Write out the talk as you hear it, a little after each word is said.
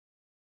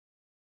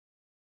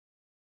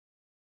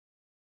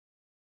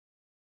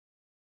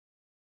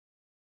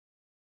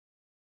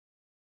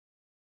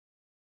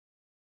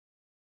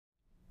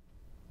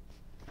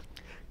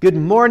Good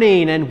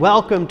morning and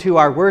welcome to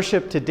our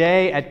worship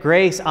today at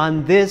Grace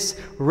on this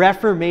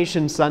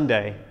Reformation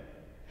Sunday.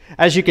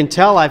 As you can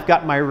tell, I've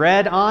got my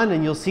red on,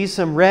 and you'll see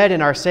some red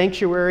in our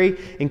sanctuary,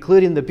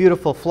 including the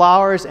beautiful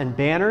flowers and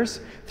banners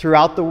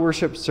throughout the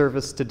worship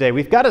service today.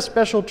 We've got a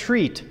special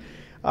treat.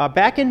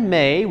 Back in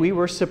May, we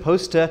were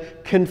supposed to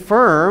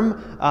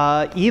confirm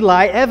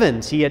Eli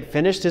Evans. He had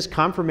finished his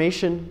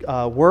confirmation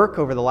work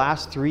over the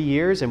last 3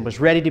 years and was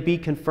ready to be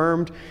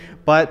confirmed.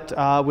 But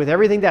with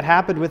everything that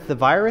happened with the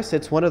virus,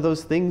 it's one of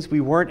those things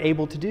we weren't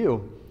able to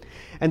do.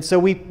 And so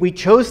we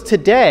chose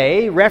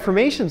today,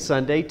 Reformation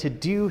Sunday, to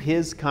do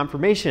his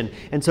confirmation.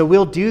 And so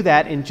we'll do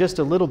that in just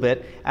a little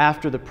bit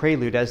after the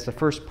prelude as the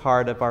first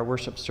part of our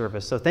worship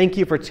service. So thank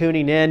you for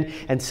tuning in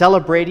and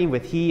celebrating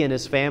with he and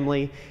his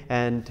family,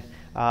 and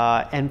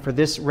for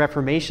this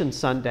Reformation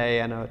Sunday,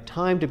 and a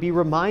time to be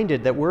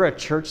reminded that we're a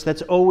church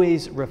that's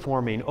always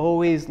reforming,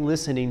 always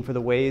listening for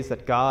the ways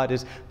that God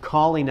is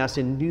calling us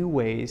in new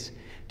ways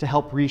to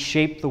help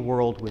reshape the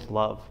world with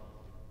love.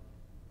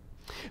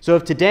 So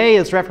if today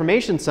is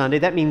Reformation Sunday,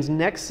 that means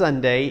next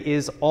Sunday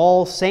is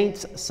All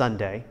Saints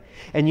Sunday.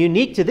 And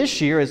unique to this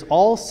year is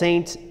All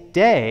Saints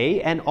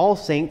Day and All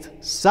Saints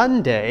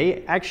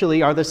Sunday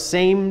actually are the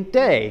same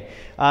day.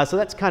 So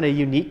that's kind of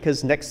unique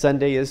because next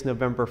Sunday is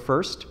November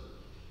 1st.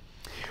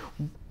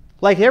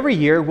 Like every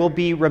year, we'll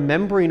be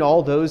remembering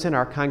all those in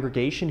our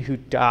congregation who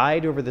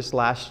died over this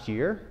last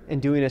year and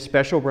doing a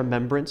special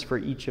remembrance for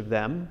each of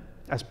them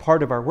as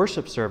part of our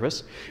worship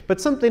service.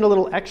 But something a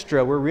little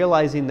extra, we're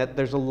realizing that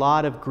there's a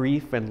lot of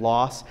grief and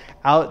loss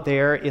out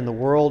there in the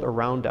world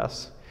around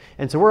us.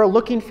 And so we're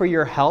looking for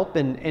your help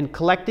in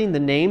collecting the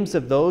names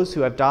of those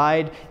who have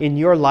died in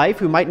your life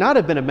who might not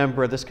have been a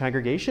member of this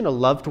congregation, a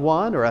loved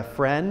one or a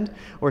friend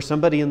or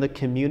somebody in the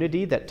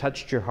community that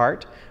touched your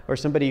heart or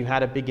somebody who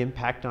had a big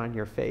impact on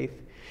your faith.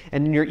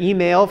 And in your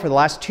email for the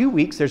last 2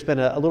 weeks, there's been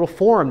a little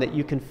form that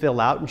you can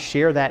fill out and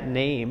share that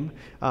name.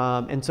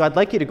 And so I'd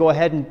like you to go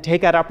ahead and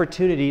take that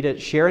opportunity to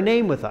share a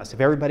name with us.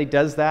 If everybody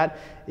does that,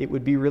 it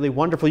would be really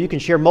wonderful. You can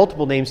share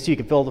multiple names too. You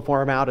can fill the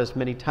form out as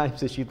many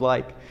times as you'd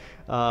like.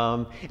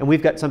 And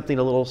we've got something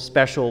a little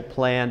special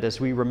planned as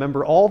we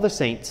remember all the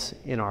saints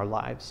in our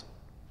lives.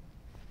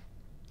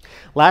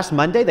 Last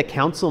Monday, the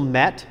council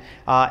met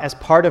as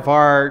part of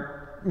our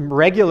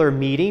regular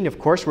meeting. Of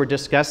course, we're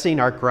discussing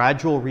our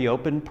gradual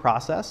reopen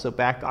process. So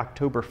back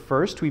October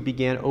 1st, we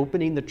began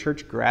opening the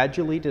church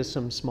gradually to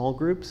some small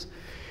groups.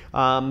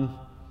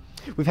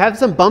 We've had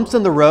some bumps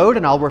in the road,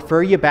 and I'll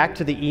refer you back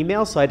to the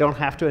email so I don't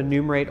have to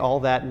enumerate all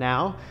that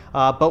now.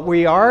 But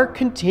we are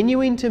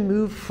continuing to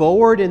move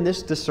forward in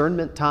this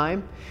discernment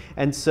time.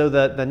 And so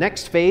the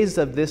next phase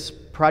of this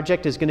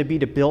project is going to be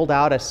to build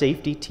out a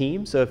safety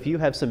team. So if you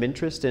have some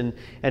interest in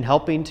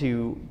helping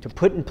to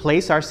put in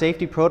place our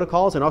safety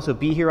protocols and also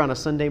be here on a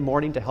Sunday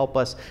morning to help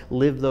us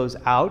live those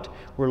out,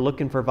 we're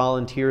looking for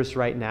volunteers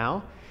right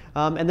now.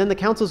 And then the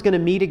council is going to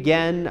meet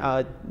again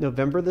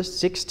November the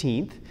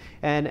 16th.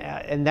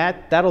 And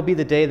that'll be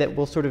the day that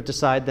we'll sort of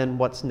decide then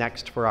what's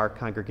next for our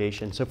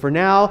congregation. So for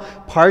now,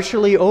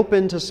 partially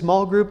open to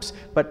small groups,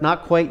 but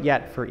not quite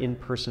yet for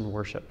in-person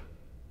worship.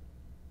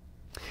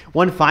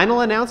 One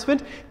final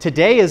announcement.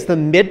 Today is the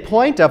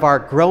midpoint of our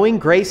Growing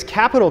Grace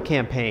Capital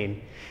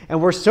campaign.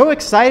 And we're so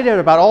excited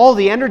about all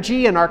the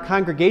energy in our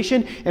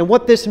congregation. And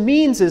what this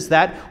means is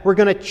that we're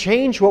going to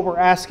change what we're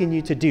asking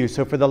you to do.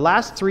 So for the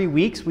last 3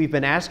 weeks, we've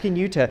been asking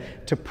you to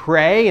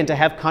pray and to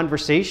have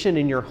conversation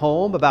in your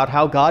home about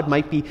how God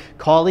might be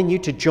calling you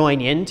to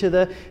join into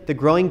the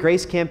Growing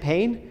Grace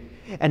campaign.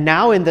 And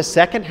now in the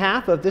second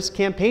half of this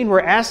campaign,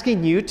 we're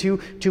asking you to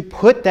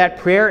put that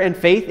prayer and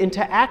faith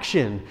into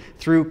action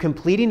through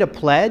completing a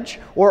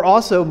pledge or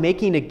also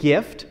making a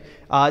gift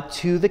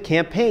to the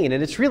campaign.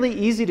 And it's really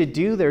easy to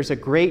do. There's a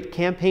great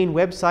campaign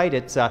website.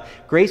 It's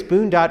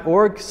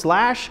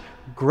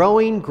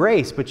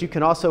graceboon.org/growinggrace, but you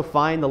can also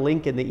find the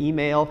link in the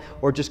email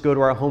or just go to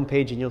our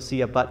homepage and you'll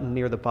see a button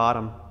near the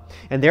bottom.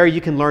 And there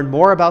you can learn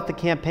more about the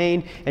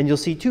campaign, and you'll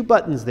see 2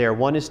 buttons there.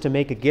 One is to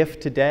make a gift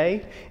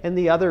today, and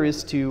the other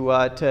is to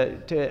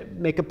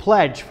make a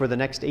pledge for the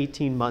next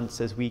 18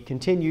 months as we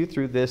continue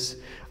through this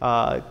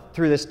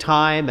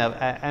time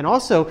and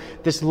also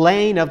this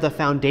laying of the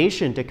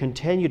foundation to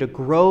continue to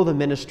grow the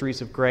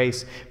ministries of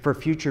grace for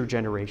future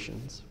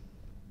generations.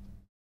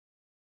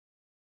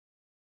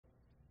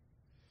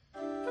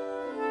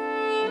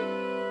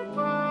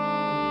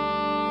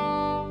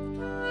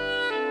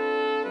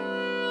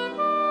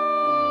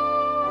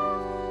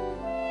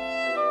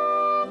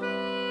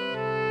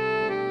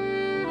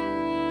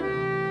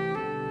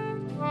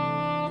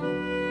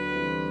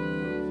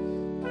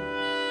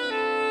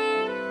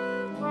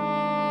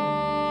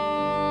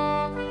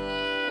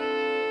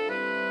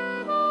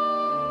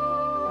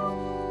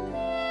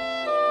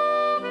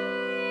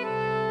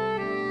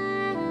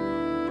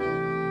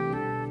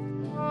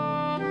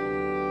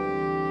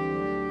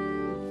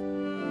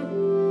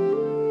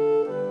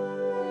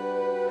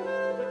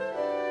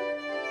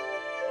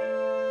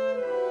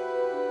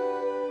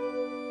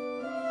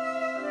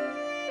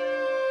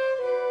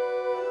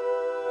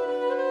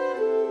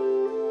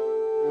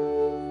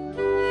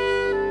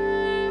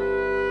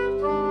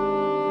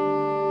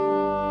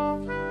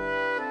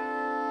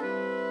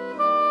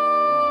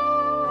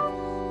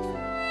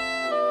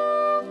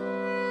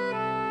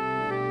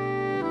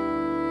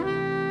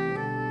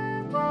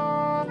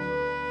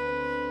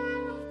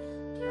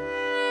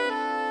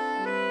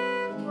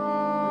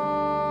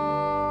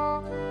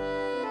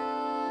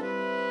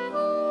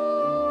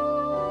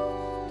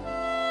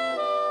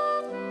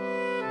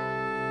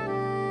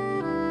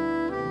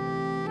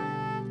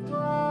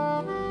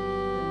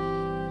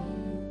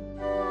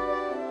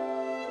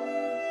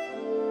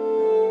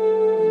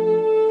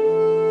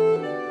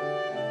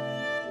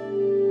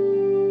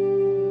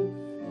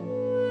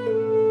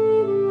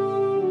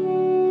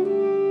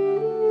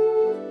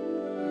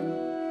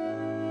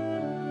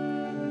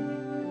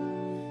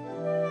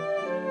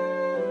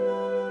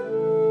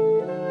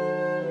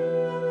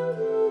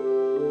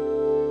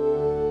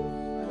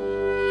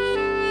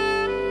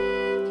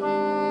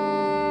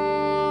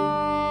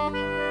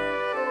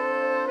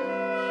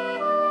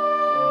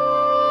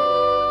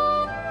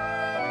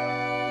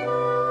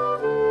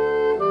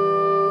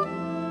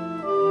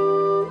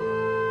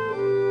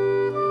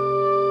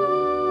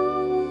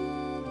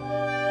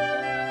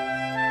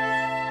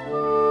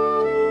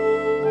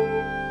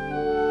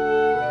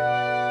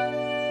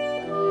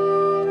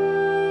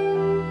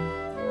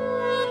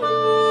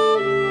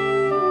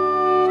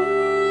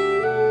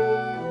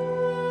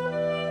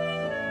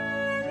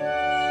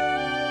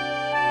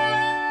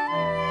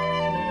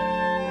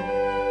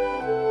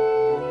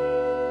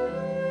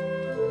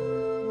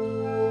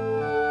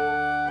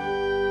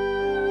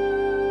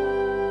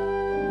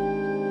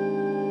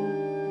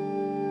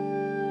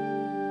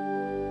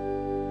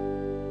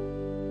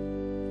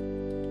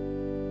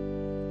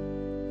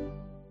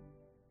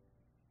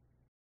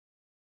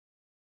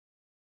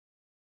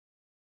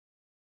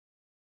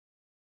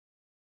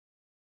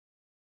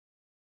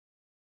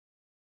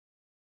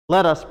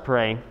 Let us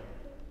pray.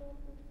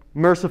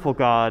 Merciful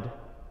God,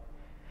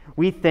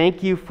 we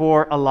thank you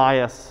for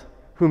Elias,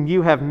 whom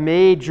you have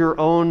made your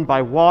own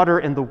by water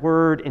and the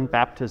word in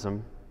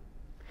baptism.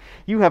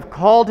 You have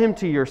called him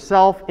to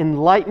yourself,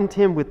 enlightened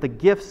him with the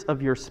gifts of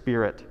your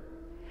Spirit,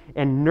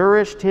 and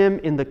nourished him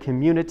in the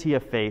community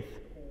of faith.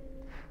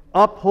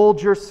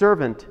 Uphold your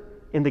servant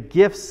in the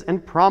gifts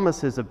and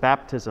promises of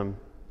baptism,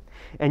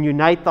 and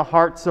unite the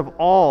hearts of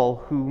all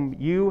whom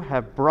you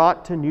have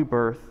brought to new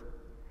birth.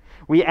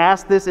 We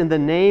ask this in the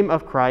name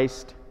of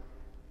Christ.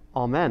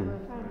 Amen.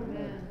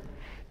 Amen.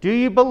 Do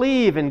you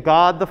believe in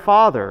God the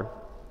Father?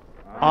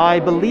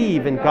 I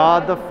believe in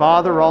God the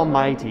Father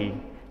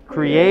Almighty,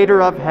 creator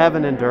of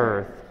heaven and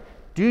earth.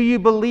 Do you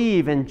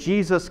believe in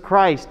Jesus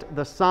Christ,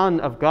 the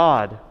Son of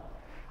God?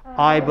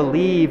 I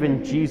believe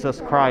in Jesus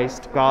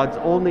Christ, God's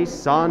only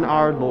Son,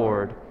 our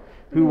Lord,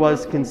 who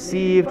was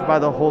conceived by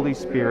the Holy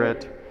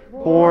Spirit,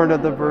 born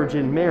of the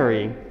Virgin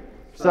Mary,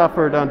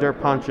 suffered under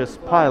Pontius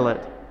Pilate,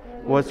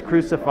 was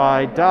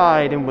crucified,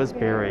 died, and was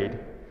buried.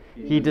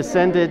 He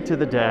descended to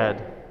the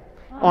dead.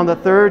 On the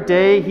third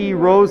day he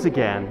rose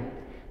again.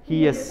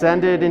 He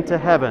ascended into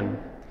heaven.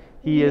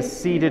 He is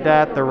seated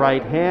at the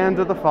right hand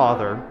of the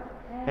Father,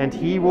 and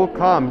he will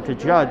come to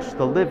judge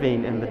the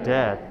living and the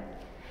dead.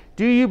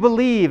 Do you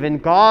believe in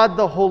God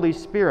the Holy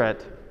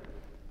Spirit?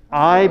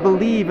 I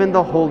believe in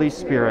the Holy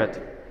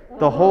Spirit,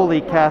 the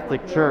Holy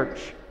Catholic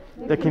Church,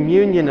 the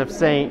communion of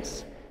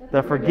saints,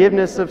 the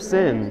forgiveness of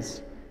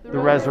sins, the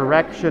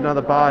resurrection of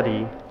the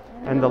body,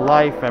 and the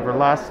life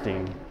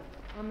everlasting.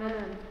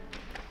 Amen.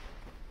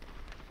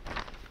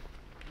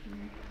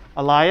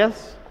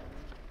 Elias,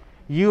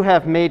 you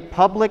have made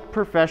public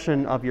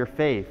profession of your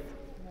faith.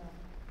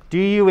 Do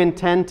you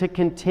intend to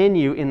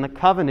continue in the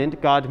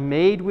covenant God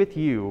made with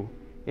you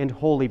in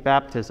holy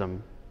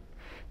baptism,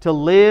 to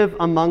live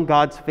among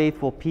God's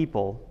faithful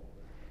people,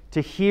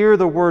 to hear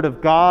the word of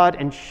God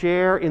and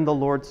share in the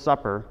Lord's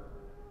Supper,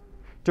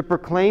 to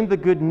proclaim the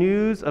good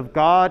news of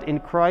God in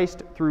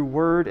Christ through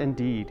word and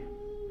deed,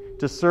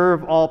 to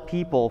serve all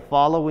people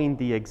following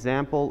the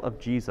example of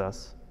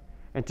Jesus,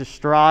 and to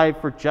strive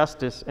for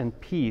justice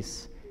and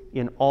peace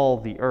in all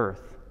the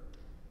earth?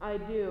 I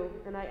do,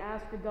 and I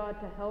ask God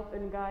to help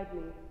and guide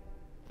me.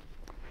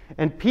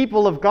 And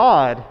people of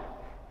God,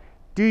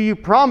 do you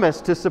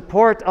promise to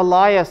support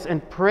Elias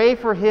and pray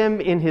for him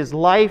in his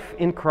life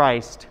in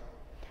Christ?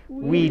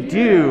 We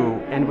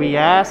do, and we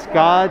ask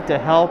God to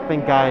help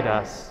and guide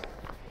us.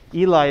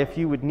 Eli, if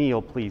you would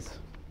kneel, please.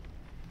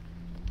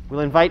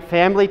 We'll invite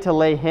family to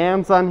lay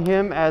hands on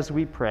him as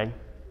we pray.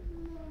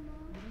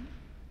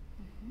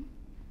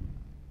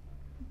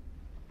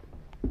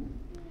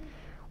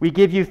 We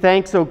give you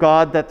thanks, O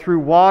God, that through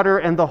water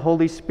and the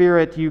Holy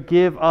Spirit you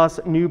give us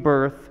new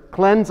birth,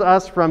 cleanse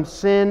us from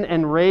sin,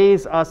 and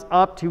raise us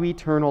up to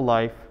eternal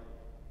life.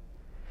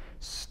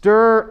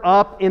 Stir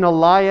up in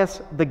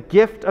Elias the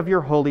gift of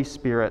your Holy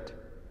Spirit,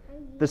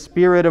 the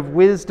spirit of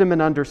wisdom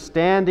and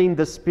understanding,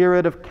 the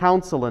spirit of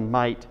counsel and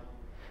might,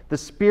 the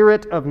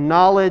spirit of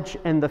knowledge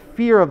and the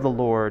fear of the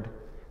Lord,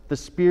 the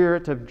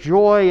spirit of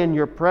joy in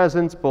your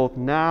presence both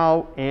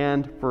now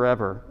and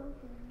forever.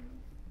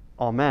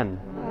 Amen.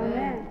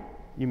 Amen.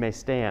 You may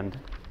stand.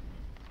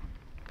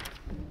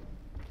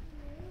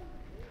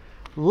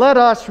 Let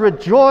us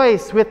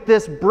rejoice with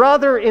this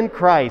brother in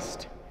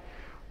Christ.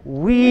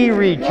 We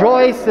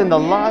rejoice in the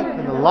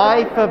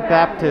life of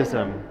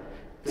baptism.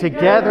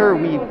 Together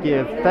we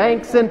give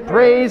thanks and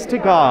praise to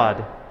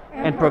God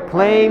and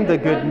proclaim the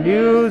good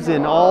news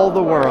in all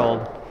the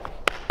world.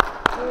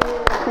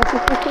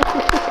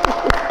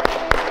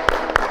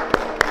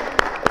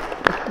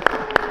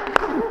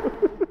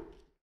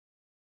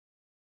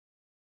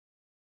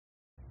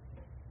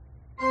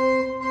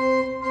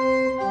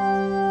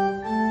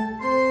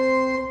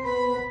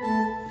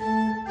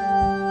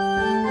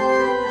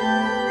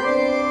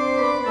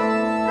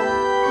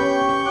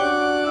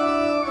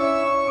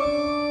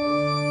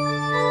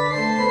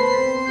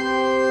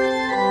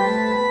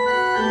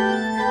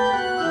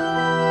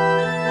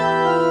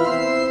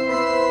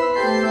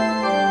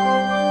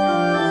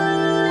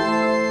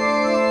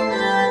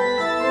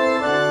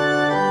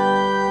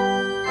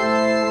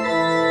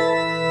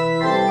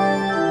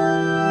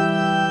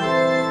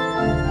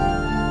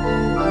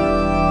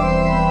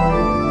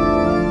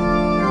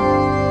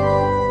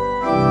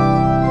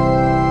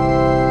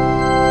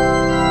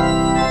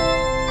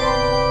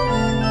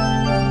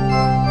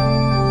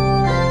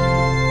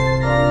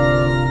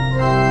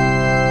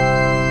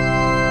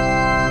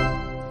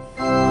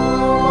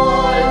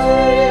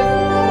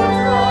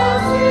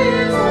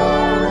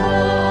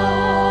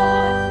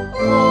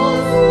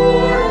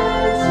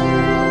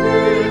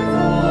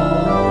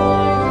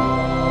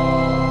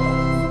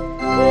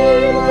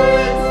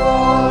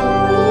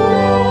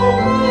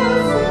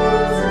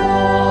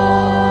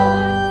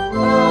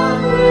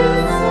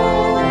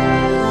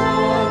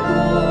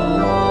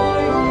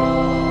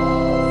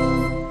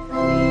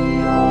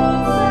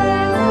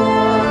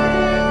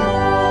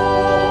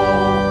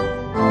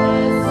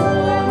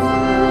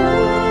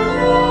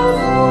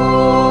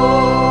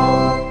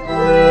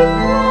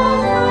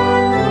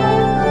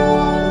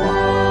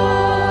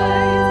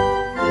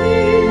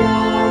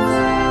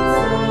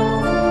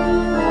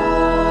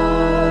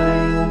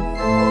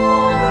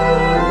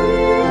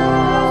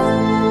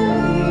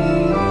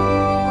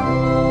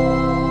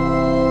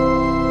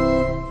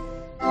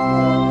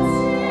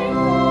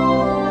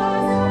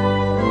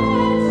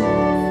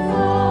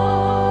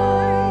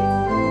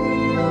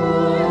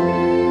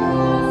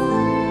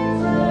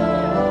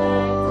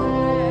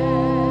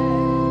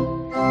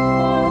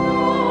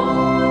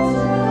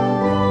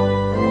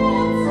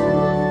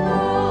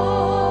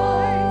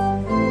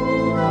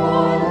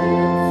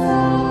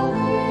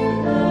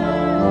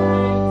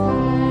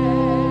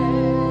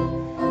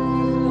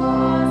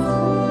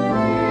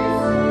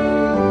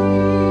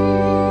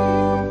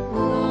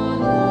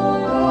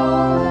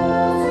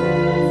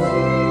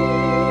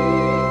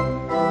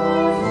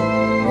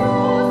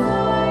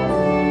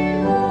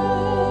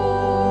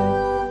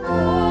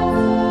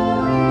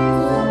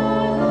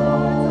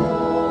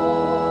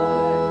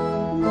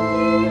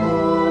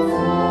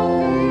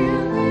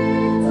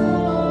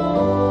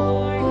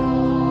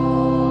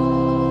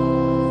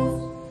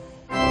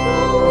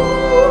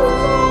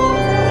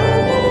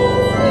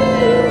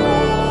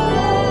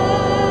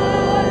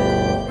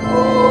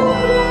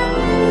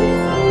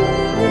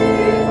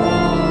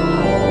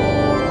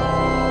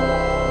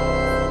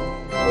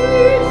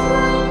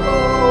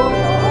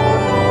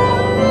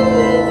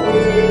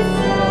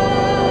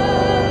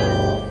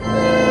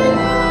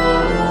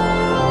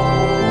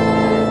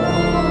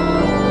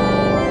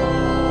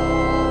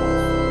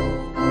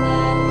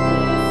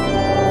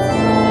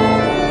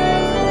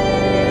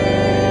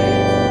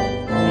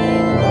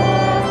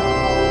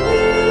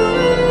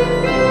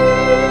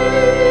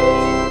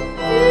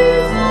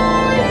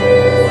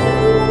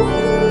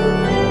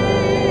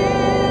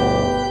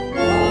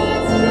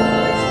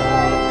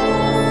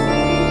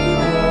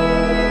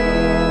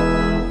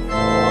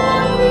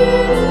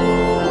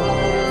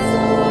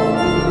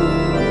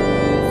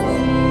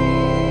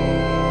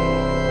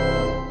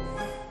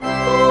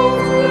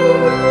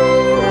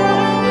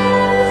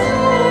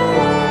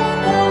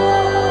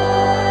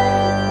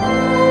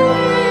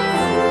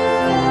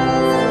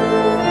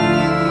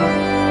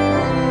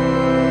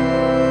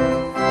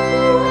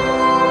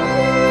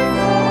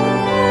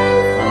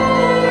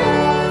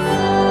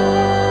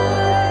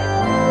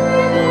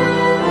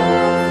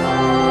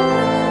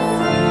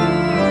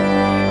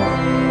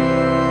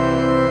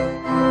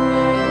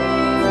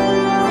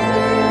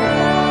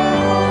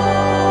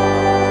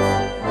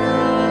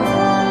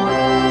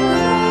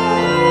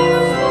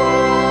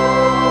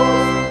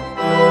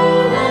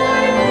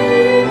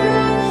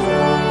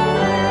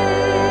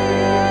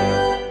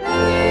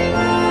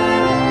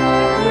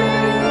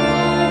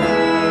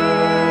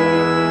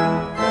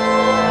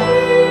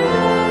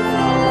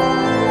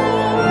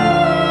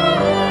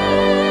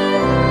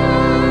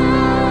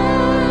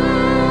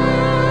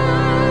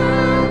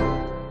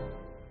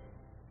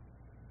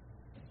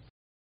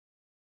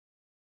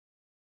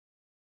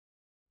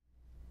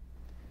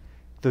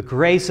 The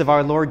grace of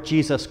our Lord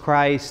Jesus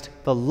Christ,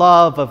 the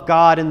love of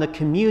God, and the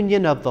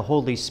communion of the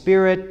Holy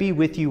Spirit be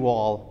with you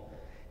all,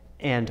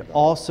 and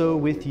also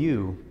with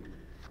you.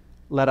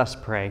 Let us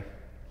pray.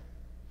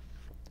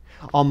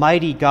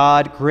 Almighty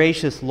God,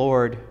 gracious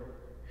Lord,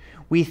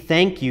 we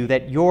thank you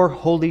that your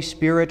Holy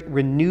Spirit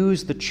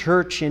renews the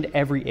church in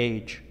every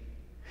age.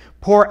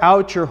 Pour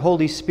out your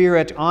Holy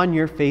Spirit on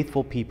your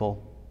faithful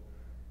people.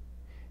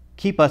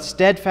 Keep us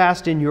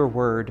steadfast in your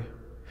word.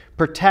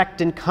 Protect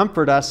and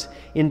comfort us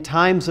in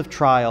times of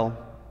trial.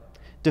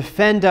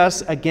 Defend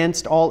us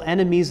against all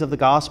enemies of the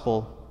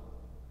gospel.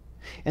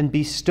 And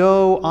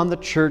bestow on the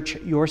church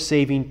your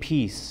saving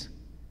peace.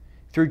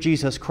 Through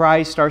Jesus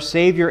Christ, our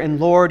Savior and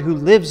Lord, who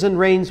lives and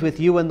reigns with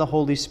you in the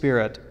Holy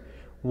Spirit,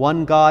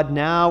 one God,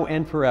 now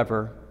and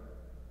forever.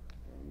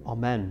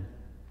 Amen.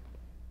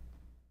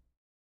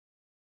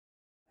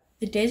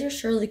 The days are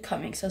surely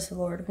coming, says the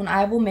Lord, when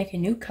I will make a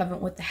new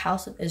covenant with the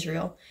house of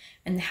Israel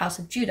and the house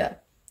of Judah.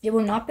 It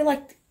will not be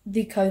like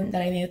the covenant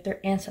that I made with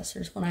their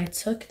ancestors when I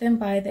took them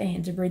by the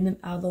hand to bring them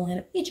out of the land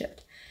of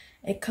Egypt,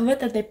 a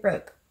covenant that they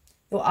broke.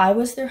 Though I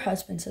was their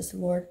husband, says the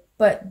Lord,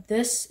 but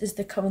this is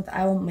the covenant that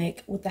I will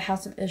make with the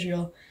house of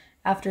Israel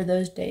after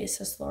those days,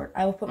 says the Lord.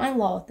 I will put my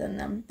law within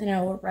them, and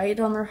I will write it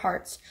on their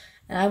hearts,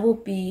 and I will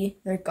be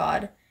their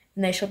God,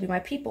 and they shall be my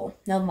people.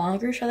 No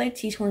longer shall they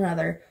teach one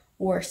another,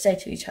 or say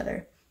to each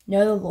other,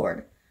 Know the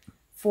Lord,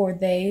 for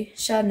they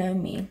shall know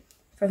me,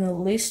 from the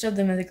least of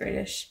them to the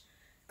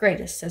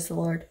greatest, says the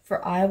Lord,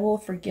 for I will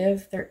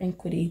forgive their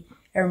iniquity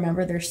and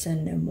remember their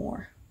sin no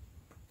more.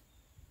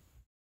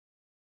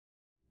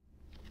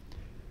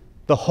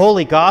 The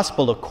Holy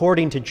Gospel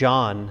according to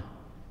John.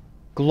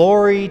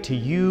 Glory to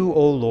you,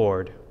 O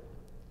Lord.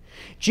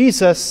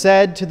 Jesus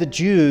said to the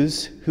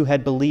Jews who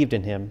had believed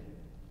in him,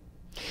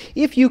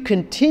 If you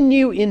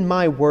continue in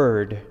my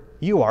word,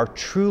 you are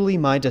truly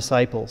my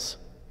disciples,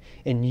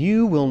 and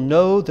you will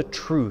know the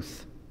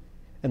truth,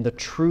 and the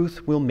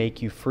truth will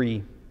make you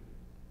free.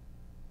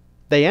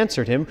 They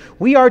answered him,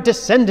 We are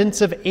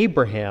descendants of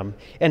Abraham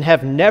and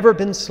have never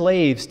been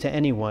slaves to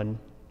anyone.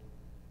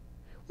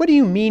 What do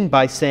you mean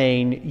by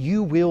saying,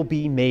 You will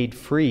be made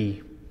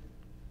free?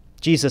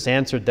 Jesus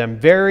answered them,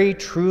 Very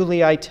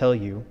truly I tell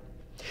you,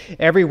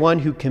 everyone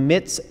who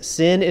commits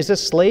sin is a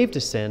slave to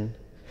sin.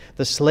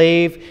 The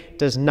slave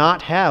does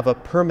not have a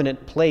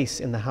permanent place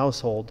in the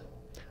household.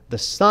 The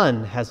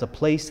Son has a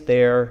place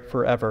there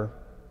forever.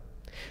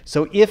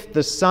 So if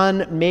the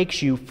Son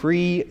makes you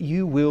free,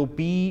 you will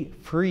be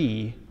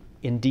free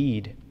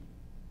indeed.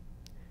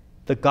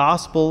 The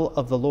gospel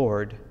of the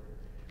Lord.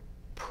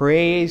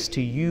 Praise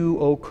to you,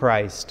 O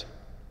Christ.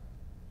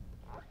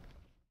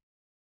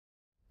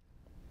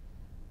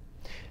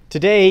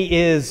 Today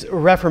is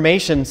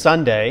Reformation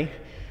Sunday.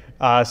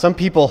 Some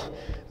people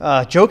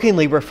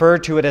jokingly refer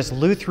to it as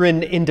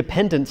Lutheran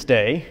Independence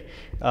Day.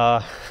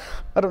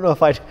 I don't know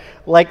if I'd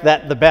like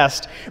that the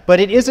best, but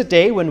it is a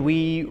day when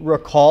we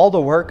recall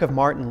the work of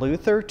Martin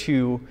Luther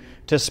to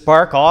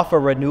spark off a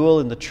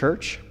renewal in the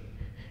church.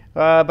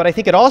 But I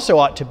think it also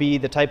ought to be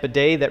the type of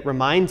day that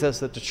reminds us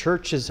that the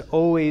church is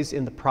always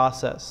in the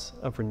process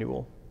of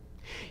renewal.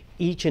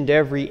 Each and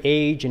every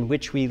age in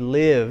which we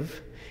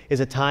live is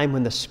a time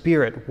when the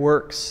Spirit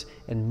works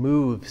and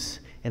moves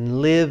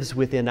and lives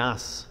within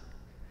us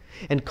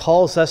and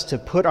calls us to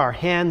put our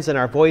hands and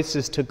our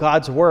voices to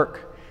God's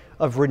work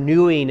of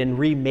renewing and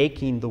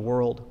remaking the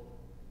world.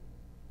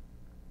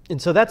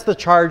 And so that's the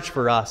charge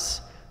for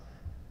us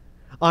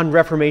on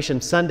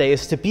Reformation Sunday,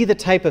 is to be the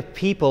type of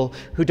people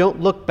who don't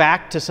look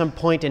back to some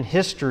point in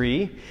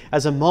history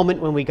as a moment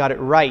when we got it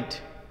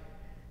right,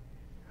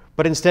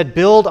 but instead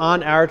build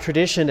on our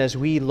tradition as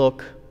we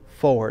look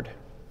forward.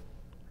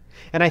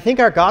 And I think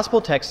our gospel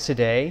text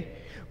today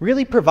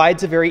really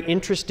provides a very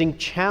interesting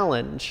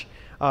challenge.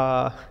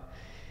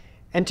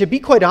 And to be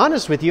quite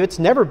honest with you, it's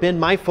never been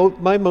my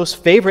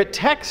most favorite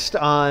text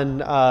on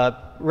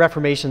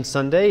Reformation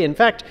Sunday. In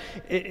fact,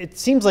 it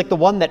seems like the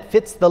one that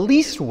fits the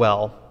least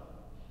well.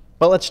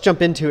 But let's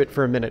jump into it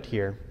for a minute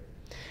here.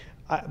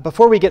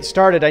 Before we get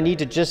started, I need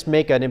to just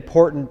make an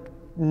important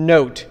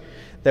note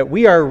that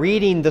we are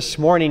reading this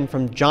morning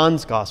from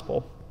John's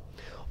Gospel.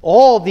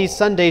 All these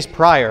Sundays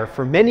prior,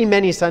 for many,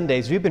 many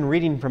Sundays, we've been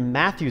reading from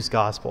Matthew's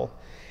Gospel.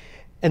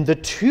 And the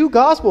two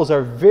Gospels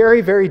are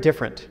very, very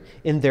different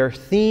in their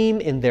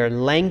theme, in their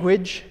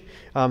language,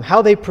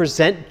 how they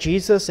present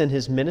Jesus and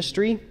his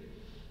ministry.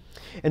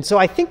 And so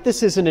I think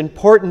this is an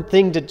important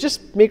thing to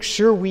just make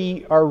sure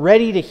we are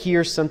ready to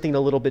hear something a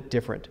little bit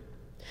different.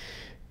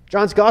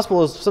 John's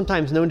Gospel is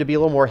sometimes known to be a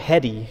little more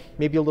heady,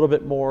 maybe a little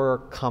bit more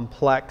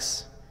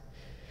complex.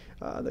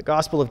 The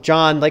Gospel of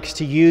John likes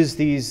to use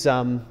these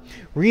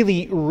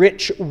really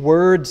rich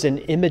words and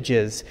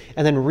images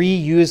and then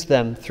reuse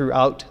them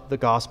throughout the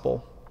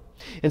Gospel.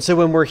 And so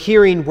when we're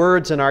hearing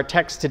words in our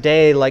text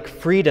today like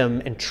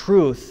freedom and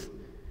truth,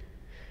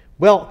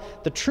 well,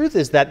 the truth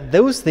is that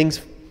those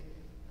things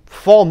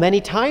fall many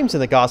times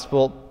in the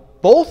Gospel.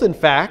 Both, in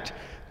fact,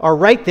 are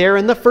right there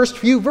in the first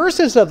few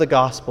verses of the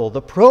gospel,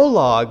 the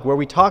prologue, where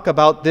we talk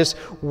about this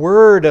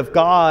word of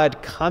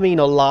God coming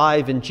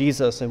alive in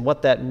Jesus and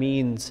what that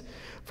means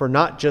for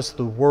not just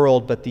the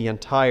world, but the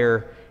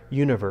entire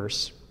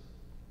universe.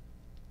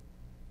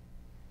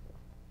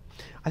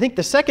 I think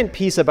the second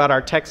piece about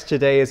our text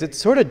today is it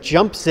sort of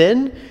jumps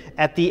in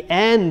at the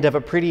end of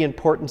a pretty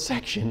important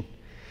section.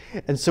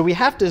 And so we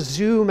have to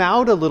zoom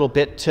out a little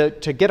bit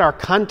to get our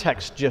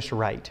context just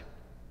right.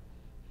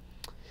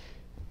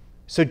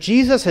 So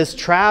Jesus has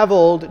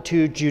traveled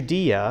to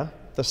Judea,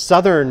 the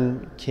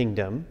southern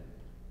kingdom,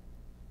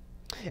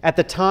 at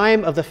the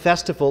time of the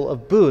Festival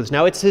of Booths.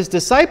 Now, it's his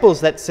disciples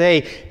that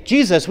say,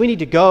 Jesus, we need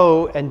to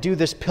go and do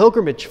this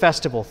pilgrimage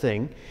festival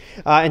thing.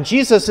 And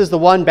Jesus is the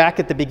one back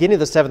at the beginning of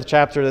the 7th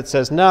chapter that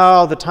says,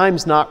 no, the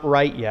time's not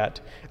right yet.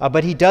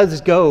 But he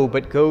does go,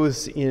 but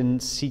goes in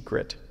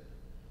secret.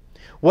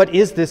 What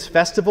is this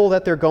festival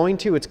that they're going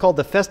to? It's called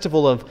the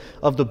Festival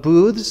of the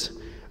Booths,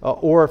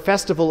 or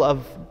Festival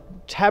of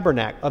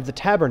the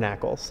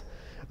Tabernacles.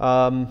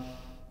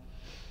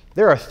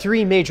 There are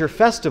 3 major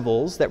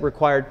festivals that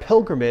required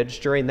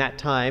pilgrimage during that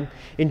time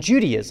in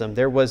Judaism.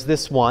 There was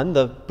this one,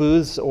 the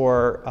Booths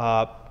or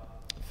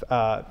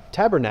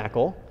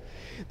Tabernacle.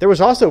 There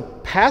was also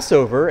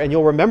Passover, and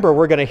you'll remember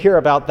we're going to hear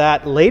about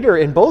that later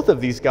in both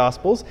of these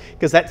Gospels,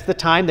 because that's the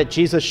time that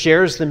Jesus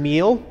shares the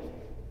meal,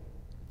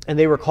 and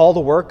they recall the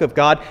work of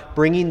God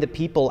bringing the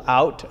people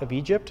out of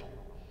Egypt.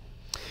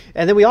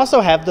 And then we also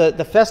have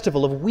the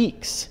Festival of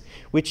Weeks,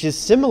 which is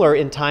similar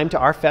in time to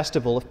our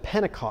Festival of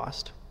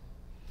Pentecost.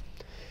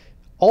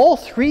 All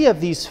 3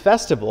 of these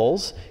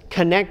festivals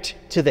connect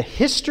to the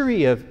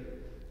history of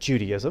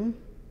Judaism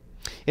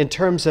in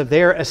terms of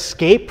their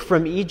escape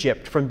from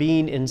Egypt, from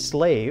being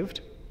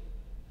enslaved,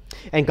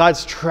 and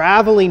God's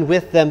traveling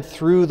with them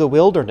through the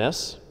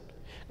wilderness,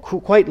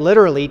 quite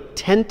literally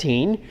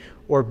tenting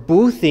or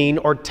boothing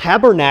or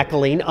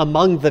tabernacling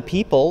among the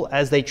people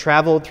as they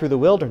traveled through the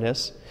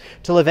wilderness,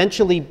 till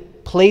eventually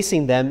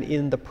placing them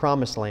in the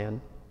Promised Land.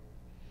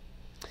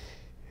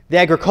 The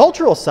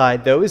agricultural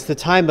side, though, is the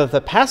time of the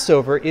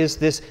Passover, is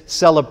this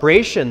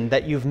celebration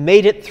that you've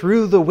made it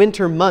through the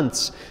winter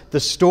months. The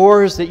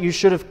stores that you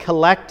should have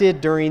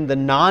collected during the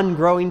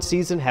non-growing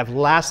season have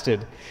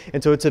lasted.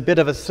 And so it's a bit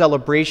of a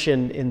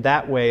celebration in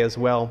that way as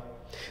well.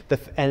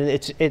 And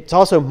it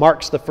also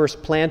marks the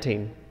first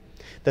planting.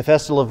 The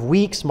Festival of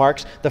Weeks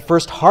marks the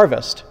first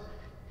harvest.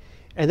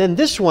 And then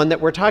this one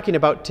that we're talking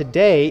about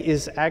today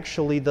is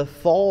actually the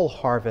Fall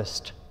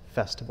Harvest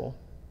Festival.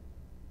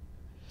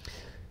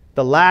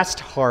 The last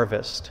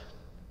harvest.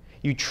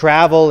 You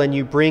travel and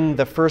you bring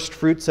the first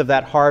fruits of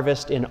that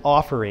harvest in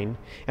offering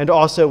and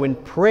also in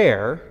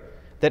prayer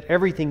that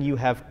everything you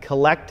have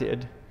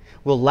collected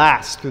will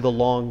last through the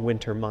long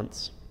winter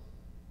months.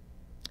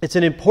 It's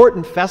an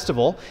important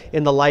festival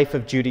in the life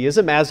of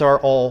Judaism, as are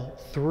all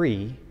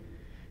 3.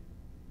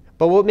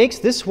 But what makes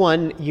this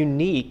one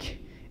unique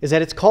is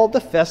that it's called the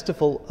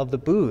Festival of the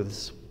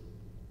Booths.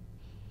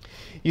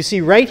 You see,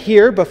 right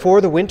here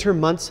before the winter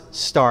months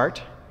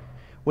start,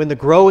 when the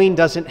growing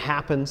doesn't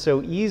happen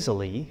so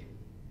easily,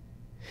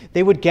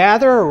 they would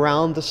gather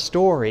around the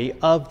story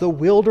of the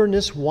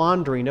wilderness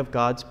wandering of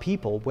God's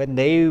people when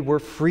they were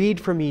freed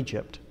from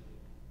Egypt,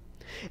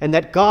 and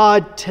that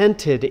God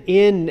tented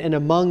in and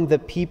among the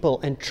people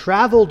and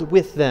traveled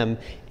with them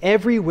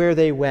everywhere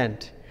they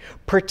went,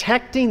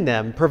 protecting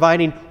them,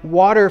 providing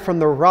water from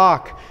the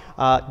rock,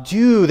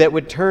 dew that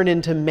would turn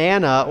into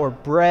manna or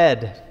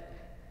bread.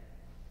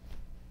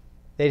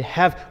 They'd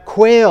have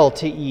quail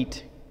to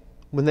eat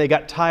when they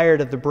got tired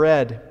of the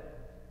bread,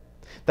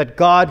 that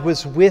God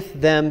was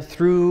with them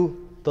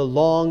through the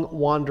long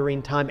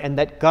wandering time, and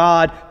that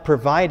God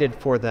provided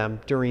for them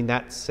during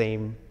that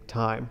same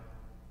time.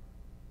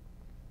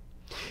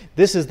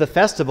 This is the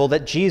festival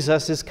that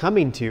Jesus is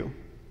coming to.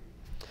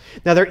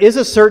 Now, there is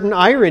a certain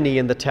irony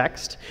in the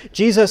text.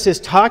 Jesus is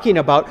talking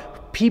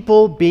about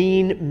people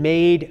being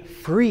made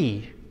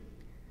free.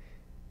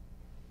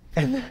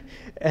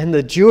 And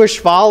the Jewish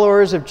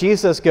followers of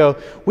Jesus go,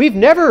 we've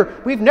never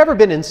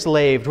been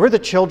enslaved. We're the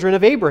children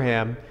of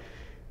Abraham.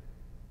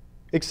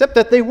 Except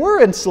that they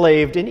were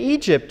enslaved in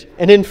Egypt.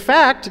 And in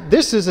fact,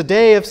 this is a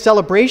day of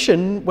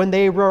celebration when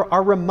they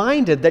are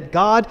reminded that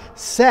God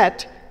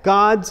set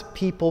God's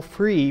people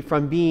free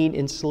from being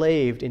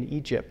enslaved in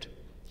Egypt,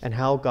 and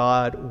how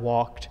God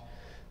walked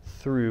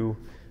through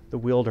the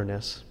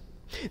wilderness.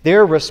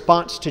 Their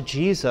response to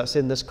Jesus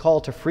in this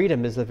call to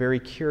freedom is a very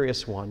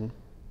curious one.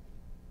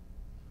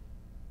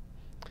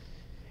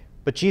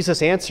 But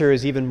Jesus' answer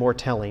is even more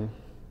telling.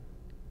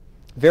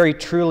 Very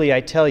truly,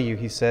 I tell you,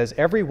 he says,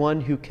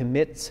 everyone who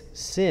commits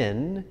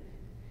sin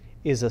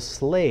is a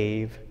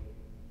slave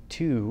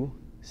to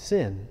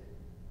sin.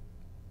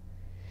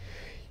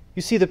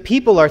 You see, the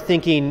people are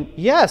thinking,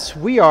 yes,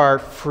 we are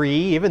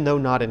free, even though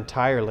not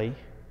entirely.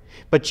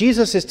 But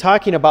Jesus is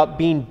talking about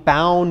being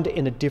bound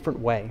in a different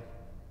way.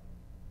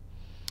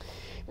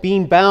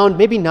 Being bound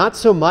maybe not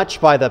so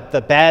much by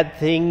the bad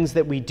things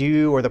that we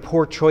do or the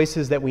poor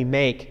choices that we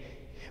make,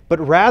 but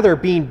rather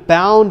being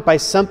bound by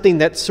something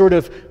that sort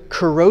of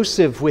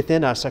corrosive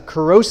within us, a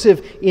corrosive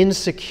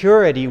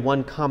insecurity,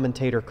 one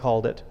commentator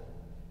called it,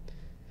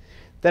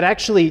 that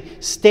actually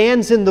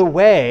stands in the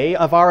way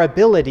of our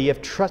ability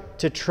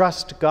to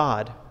trust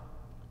God.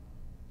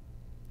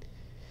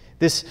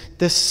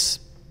 This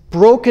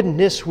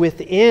brokenness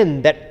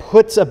within that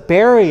puts a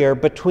barrier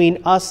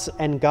between us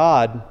and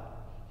God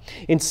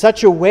in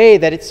such a way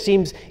that it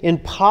seems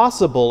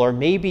impossible or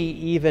maybe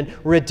even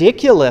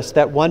ridiculous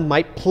that one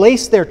might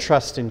place their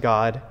trust in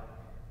God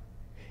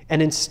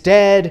and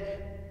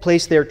instead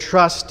place their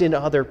trust in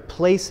other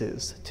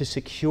places to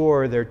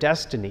secure their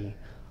destiny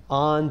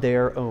on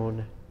their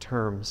own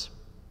terms.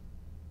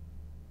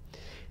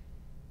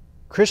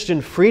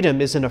 Christian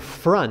freedom is an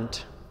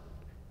affront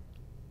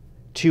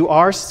to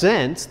our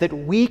sense that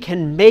we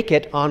can make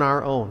it on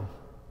our own.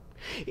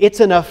 It's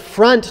an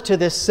affront to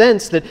this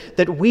sense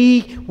that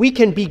we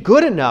can be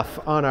good enough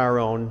on our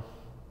own.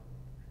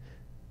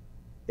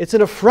 It's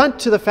an affront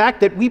to the fact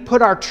that we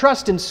put our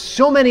trust in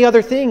so many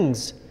other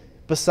things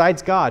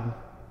besides God,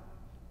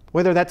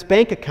 whether that's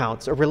bank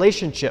accounts or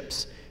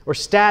relationships or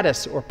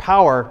status or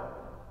power.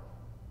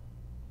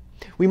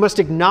 We must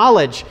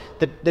acknowledge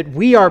that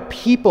we are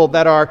people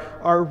that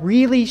are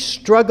really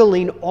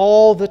struggling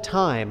all the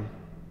time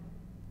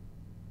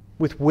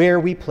with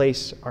where we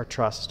place our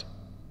trust.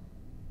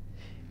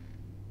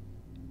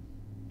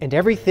 And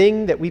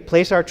everything that we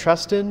place our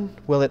trust in,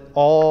 well, it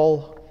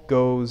all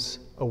goes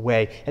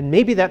away. And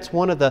maybe that's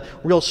one of the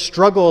real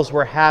struggles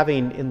we're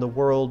having in the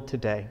world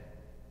today.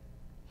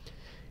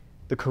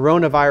 The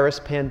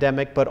coronavirus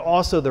pandemic, but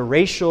also the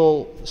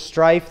racial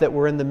strife that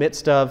we're in the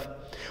midst of,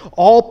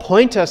 all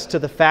point us to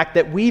the fact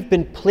that we've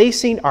been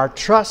placing our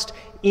trust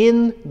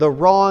in the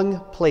wrong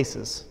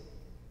places.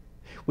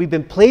 We've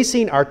been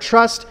placing our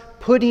trust,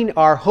 putting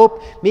our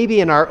hope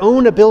maybe in our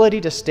own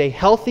ability to stay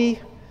healthy,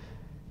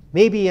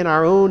 maybe in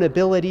our own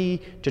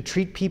ability to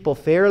treat people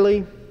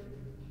fairly,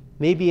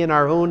 maybe in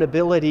our own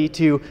ability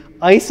to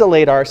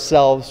isolate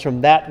ourselves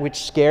from that which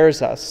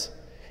scares us,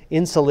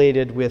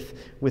 insulated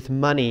with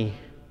money.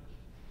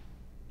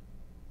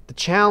 The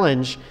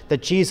challenge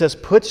that Jesus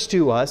puts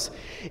to us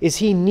is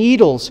he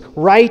needles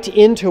right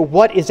into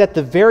what is at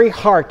the very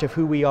heart of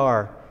who we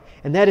are,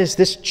 and that is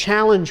this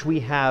challenge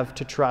we have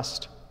to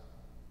trust.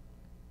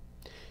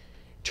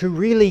 To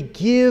really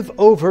give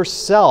over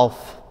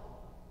self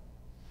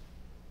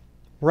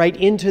right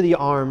into the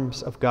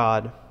arms of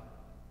God.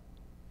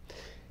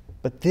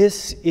 But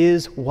this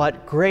is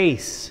what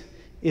grace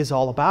is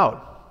all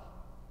about.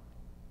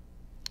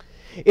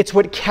 It's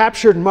what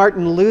captured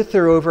Martin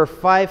Luther over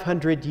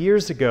 500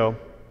 years ago.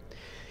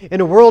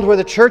 In a world where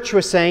the church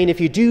was saying, if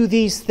you do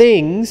these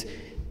things,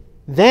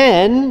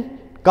 then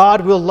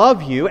God will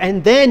love you,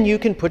 and then you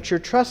can put your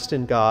trust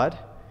in God.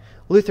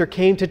 Luther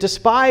came to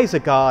despise a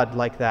God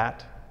like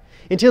that,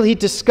 until he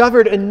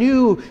discovered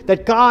anew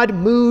that God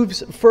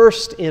moves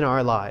first in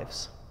our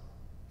lives.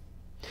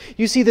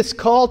 You see, this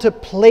call to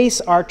place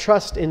our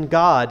trust in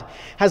God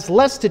has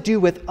less to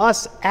do with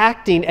us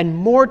acting and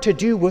more to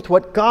do with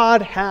what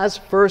God has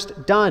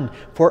first done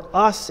for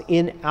us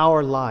in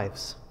our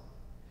lives.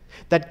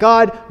 That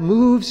God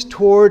moves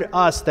toward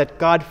us, that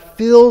God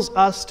fills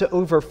us to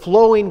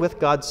overflowing with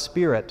God's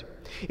Spirit,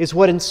 is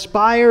what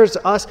inspires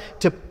us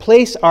to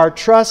place our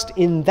trust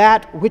in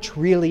that which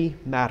really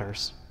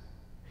matters.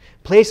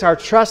 Place our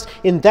trust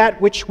in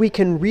that which we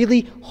can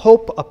really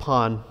hope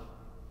upon.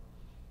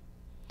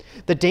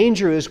 The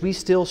danger is we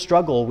still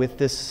struggle with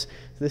this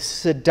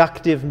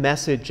seductive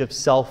message of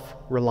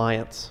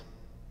self-reliance.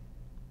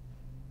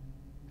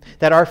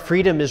 That our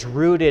freedom is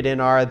rooted in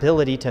our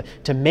ability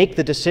to make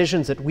the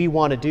decisions that we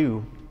want to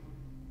do.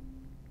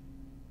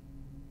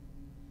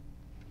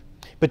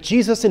 But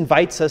Jesus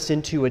invites us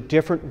into a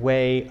different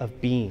way of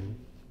being.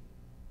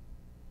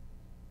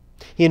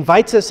 He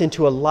invites us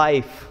into a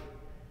life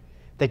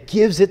that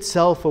gives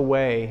itself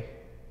away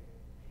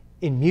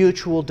in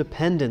mutual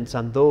dependence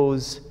on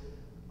those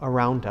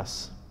around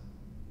us.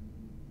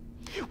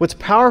 What's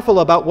powerful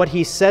about what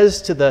he says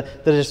to the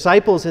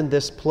disciples in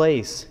this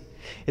place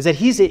is that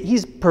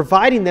he's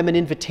providing them an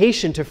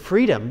invitation to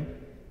freedom,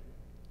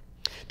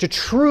 to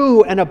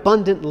true and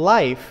abundant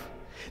life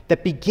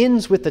that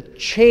begins with a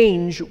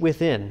change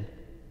within.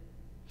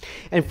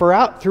 And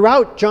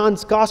throughout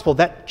John's gospel,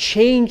 that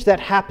change that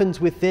happens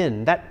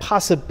within, that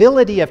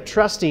possibility of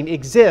trusting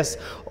exists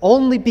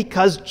only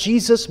because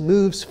Jesus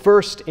moves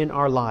first in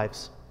our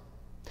lives.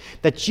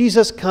 That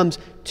Jesus comes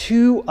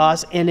to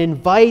us and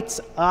invites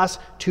us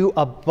to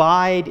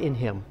abide in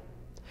him,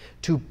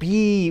 to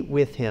be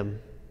with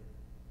him.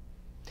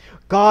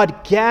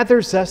 God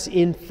gathers us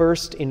in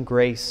first in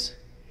grace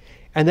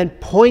and then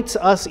points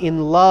us in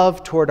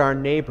love toward our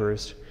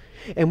neighbors.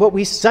 And what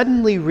we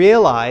suddenly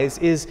realize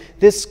is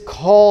this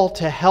call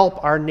to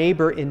help our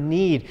neighbor in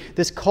need,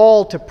 this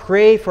call to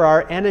pray for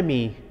our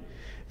enemy,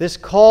 this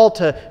call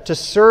to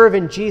serve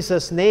in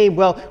Jesus' name.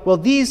 Well,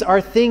 these are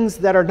things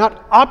that are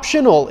not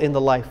optional in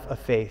the life of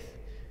faith,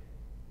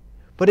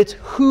 but it's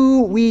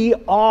who we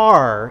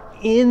are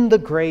in the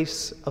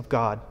grace of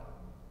God.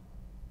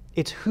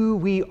 It's who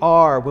we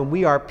are when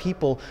we are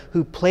people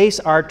who place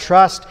our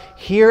trust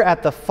here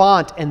at the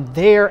font and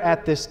there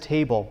at this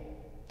table.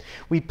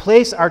 We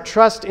place our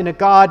trust in a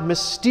God,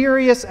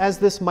 mysterious as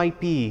this might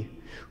be,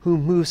 who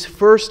moves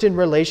first in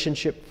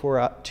relationship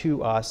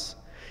to us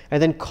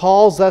and then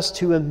calls us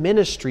to a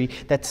ministry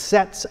that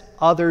sets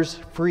others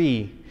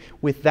free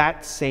with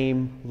that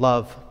same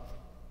love.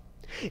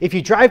 If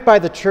you drive by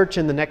the church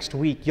in the next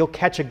week, you'll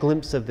catch a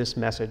glimpse of this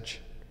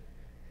message.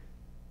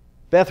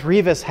 Beth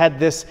Rivas had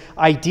this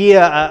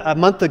idea a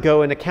month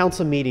ago in a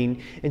council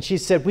meeting, and she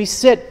said,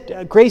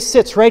 Grace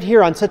sits right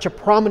here on such a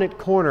prominent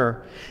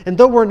corner, and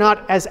though we're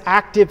not as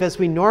active as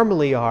we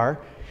normally are,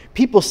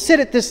 people sit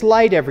at this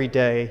light every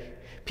day,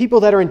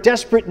 people that are in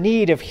desperate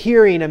need of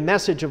hearing a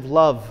message of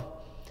love.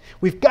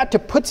 We've got to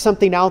put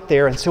something out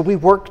there, and so we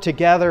work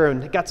together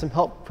and got some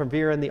help from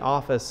Vera in the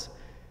office.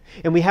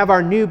 And we have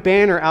our new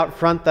banner out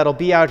front that'll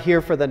be out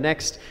here for the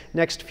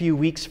next few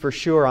weeks for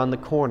sure on the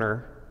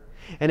corner.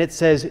 And it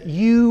says,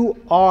 "You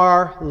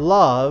are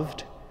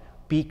loved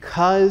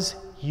because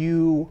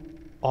you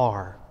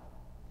are."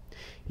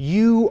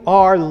 You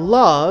are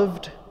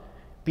loved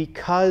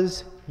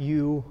because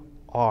you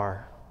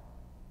are.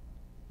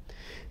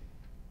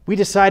 We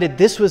decided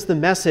this was the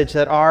message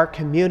that our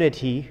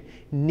community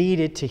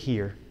needed to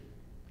hear.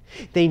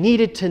 They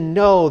needed to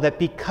know that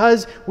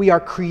because we are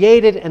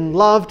created and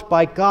loved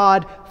by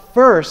God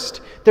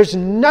first, there's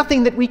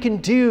nothing that we can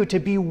do to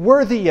be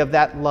worthy of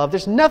that love.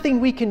 There's nothing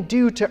we can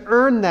do to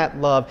earn that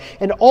love.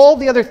 And all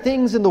the other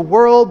things in the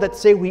world that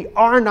say we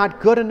are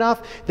not good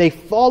enough, they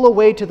fall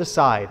away to the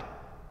side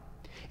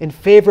in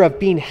favor of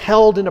being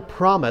held in a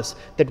promise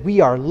that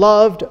we are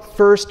loved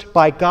first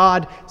by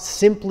God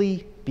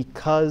simply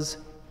because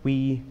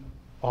we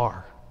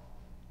are.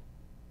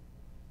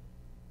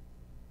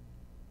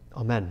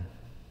 Amen.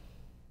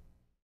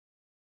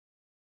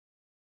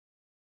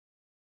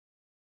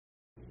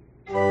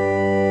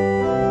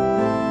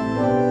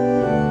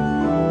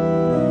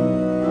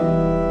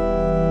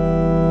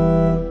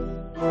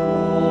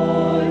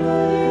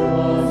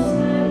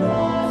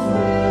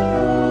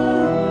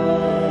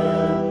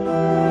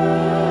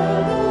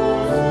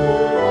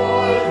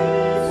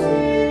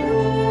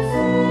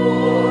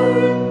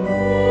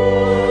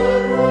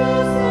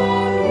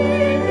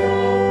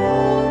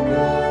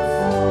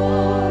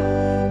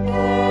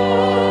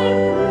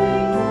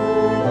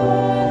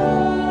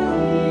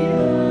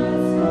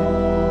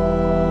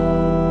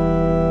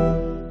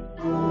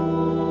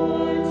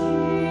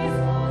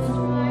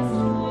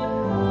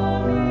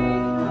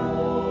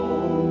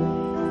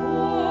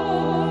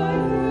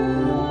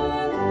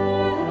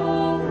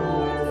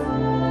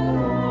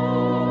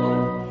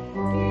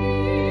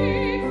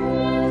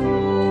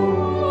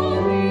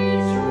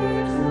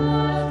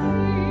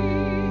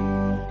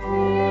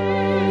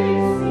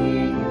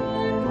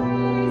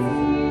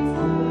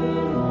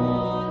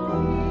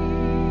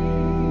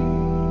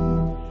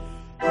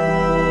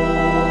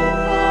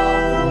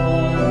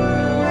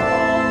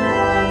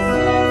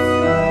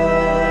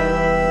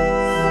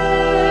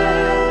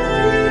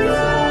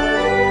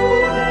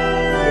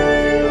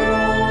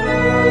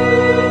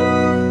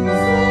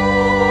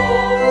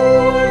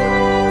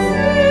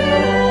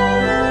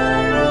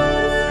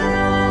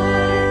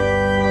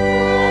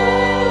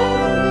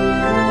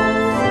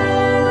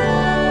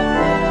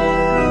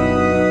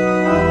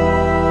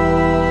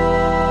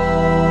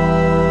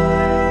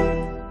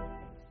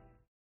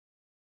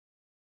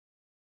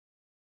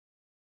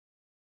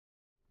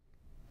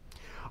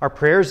 Our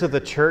prayers of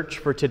the church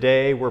for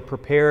today were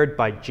prepared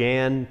by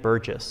Jan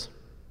Burgess.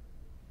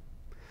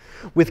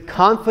 With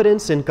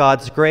confidence in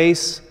God's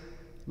grace,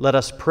 let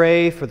us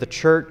pray for the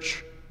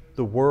church,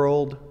 the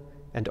world,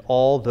 and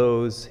all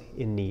those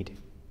in need.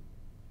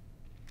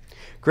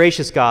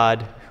 Gracious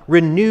God,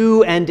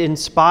 renew and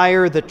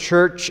inspire the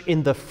church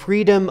in the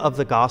freedom of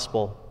the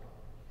gospel.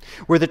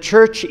 Where the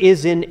church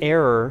is in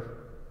error,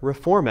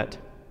 reform it.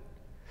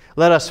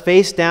 Let us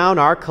face down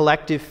our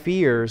collective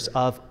fears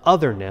of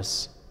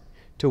otherness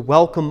to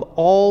welcome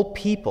all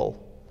people,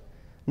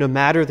 no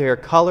matter their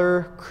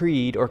color,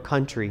 creed, or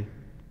country.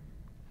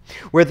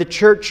 Where the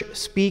church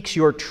speaks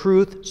your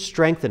truth,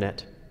 strengthen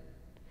it.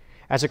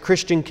 As a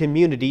Christian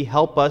community,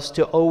 help us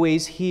to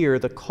always hear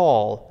the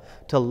call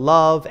to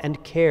love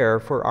and care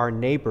for our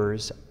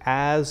neighbors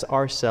as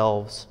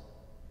ourselves.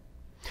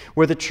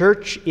 Where the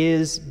church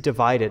is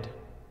divided,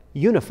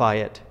 unify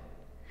it.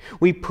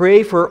 We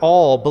pray for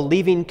all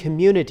believing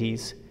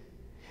communities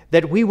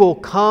that we will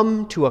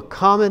come to a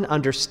common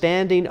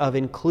understanding of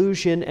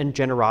inclusion and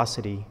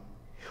generosity,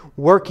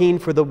 working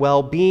for the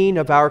well-being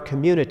of our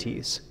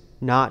communities,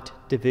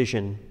 not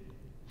division.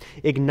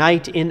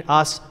 Ignite in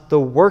us the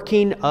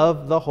working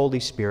of the Holy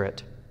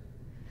Spirit.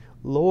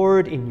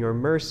 Lord, in your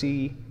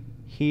mercy,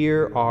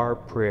 hear our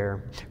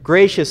prayer.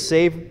 Gracious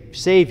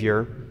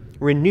Savior,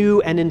 renew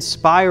and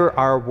inspire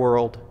our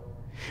world.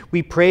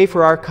 We pray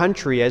for our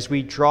country as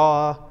we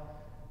draw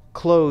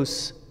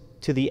close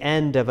to the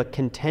end of a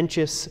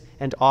contentious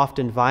and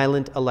often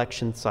violent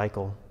election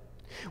cycle.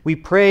 We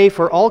pray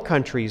for all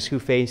countries who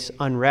face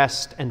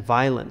unrest and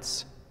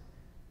violence.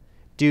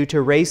 due to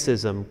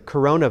racism,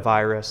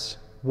 coronavirus,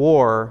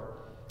 war,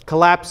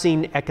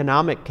 collapsing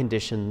economic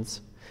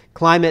conditions,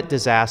 climate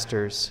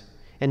disasters,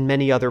 and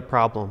many other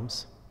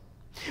problems.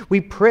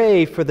 We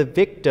pray for the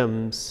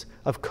victims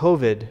of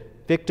COVID,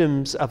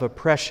 victims of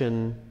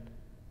oppression,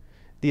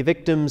 the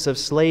victims of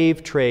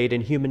slave trade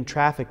and human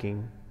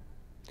trafficking.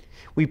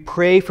 We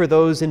pray for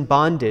those in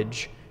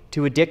bondage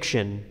to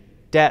addiction,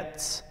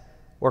 debts,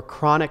 or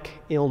chronic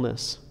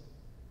illness.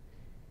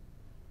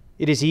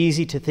 It is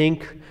easy to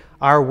think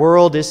our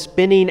world is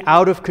spinning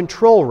out of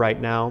control right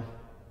now,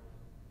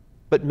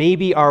 but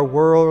maybe our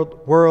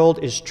world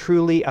is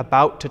truly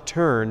about to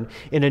turn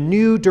in a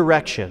new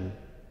direction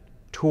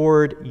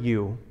toward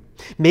you.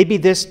 Maybe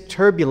this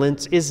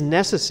turbulence is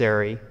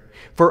necessary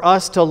for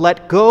us to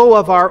let go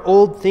of our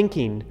old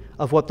thinking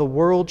of what the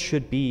world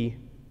should be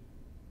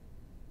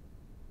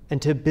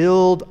and to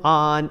build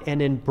on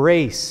and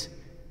embrace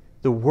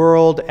the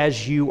world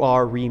as you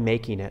are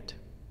remaking it.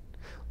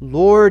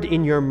 Lord,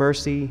 in your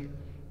mercy,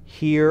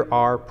 hear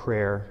our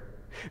prayer.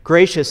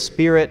 Gracious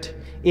Spirit,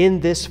 in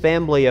this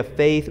family of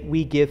faith,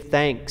 we give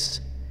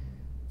thanks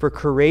for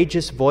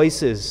courageous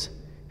voices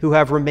who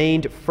have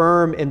remained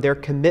firm in their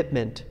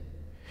commitment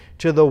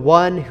to the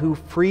one who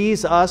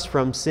frees us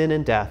from sin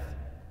and death.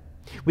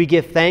 We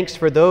give thanks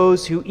for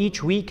those who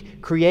each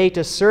week create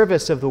a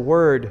service of the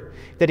Word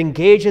that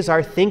engages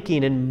our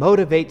thinking and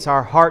motivates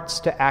our hearts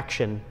to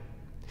action.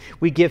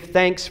 We give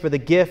thanks for the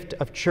gift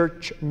of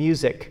church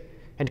music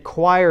and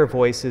choir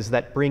voices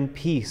that bring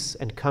peace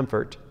and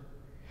comfort.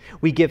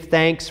 We give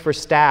thanks for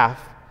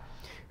staff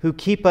who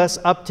keep us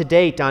up to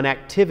date on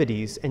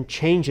activities and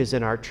changes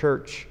in our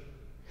church.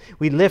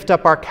 We lift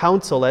up our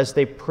council as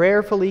they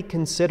prayerfully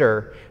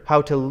consider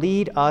how to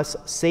lead us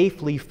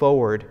safely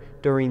forward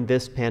during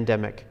this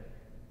pandemic.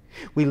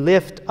 We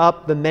lift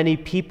up the many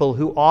people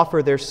who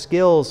offer their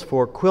skills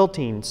for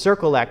quilting,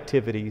 circle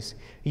activities,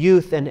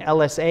 youth and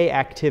LSA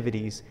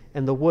activities,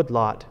 and the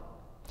woodlot.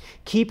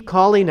 Keep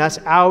calling us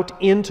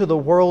out into the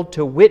world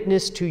to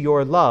witness to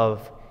your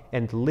love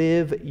and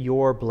live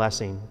your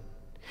blessing.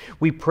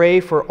 We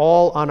pray for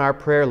all on our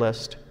prayer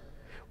list,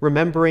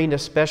 remembering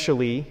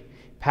especially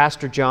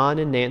Pastor John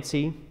and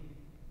Nancy,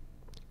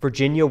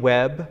 Virginia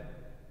Webb,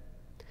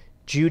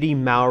 Judy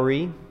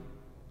Mowry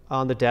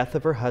on the death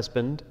of her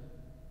husband.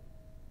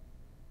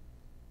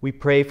 We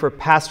pray for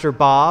Pastor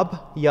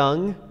Bob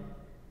Young.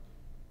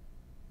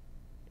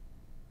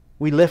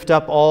 We lift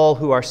up all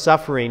who are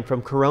suffering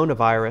from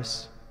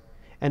coronavirus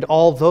and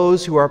all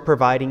those who are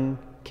providing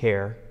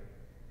care.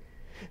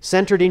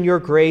 Centered in your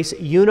grace,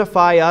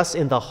 unify us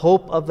in the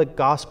hope of the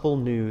gospel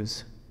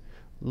news.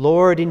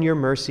 Lord, in your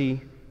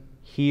mercy,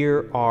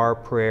 hear our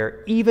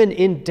prayer. Even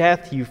in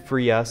death you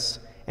free us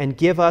and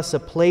give us a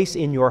place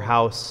in your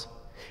house.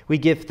 We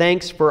give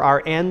thanks for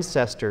our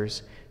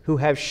ancestors who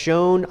have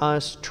shown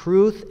us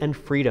truth and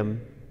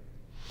freedom,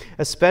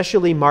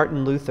 especially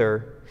Martin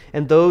Luther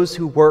and those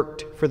who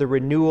worked for the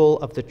renewal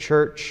of the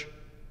church.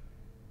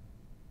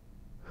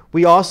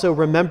 We also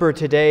remember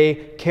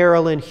today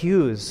Carolyn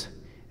Hughes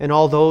and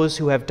all those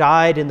who have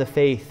died in the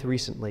faith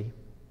recently.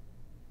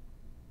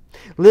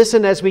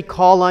 Listen as we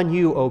call on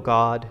you, O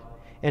God,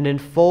 and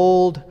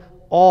enfold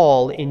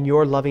all in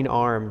your loving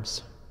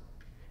arms.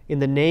 In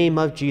the name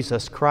of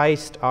Jesus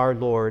Christ our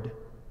Lord.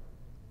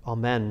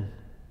 Amen.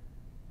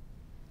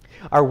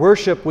 Our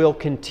worship will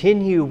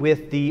continue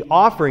with the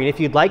offering. If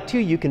you'd like to,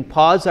 you can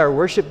pause our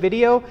worship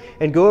video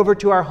and go over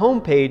to our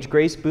homepage,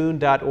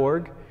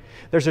 graceboon.org.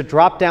 There's a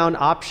drop-down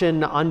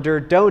option under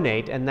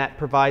Donate, and that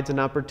provides an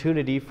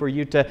opportunity for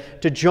you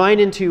to join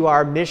into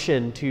our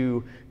mission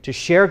to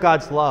share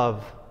God's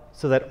love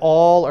so that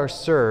all are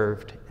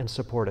served and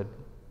supported.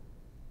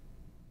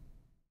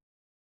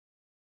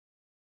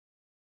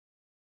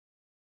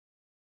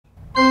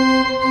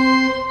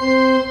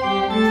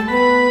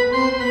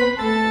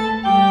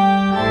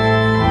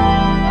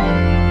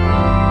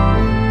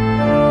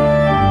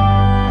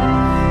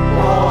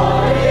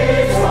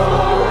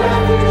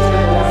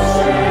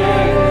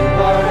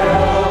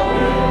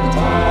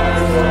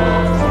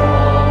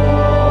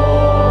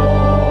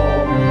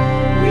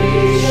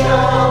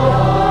 Shall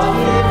not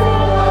fear for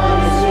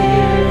God is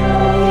near,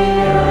 the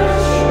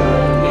earth should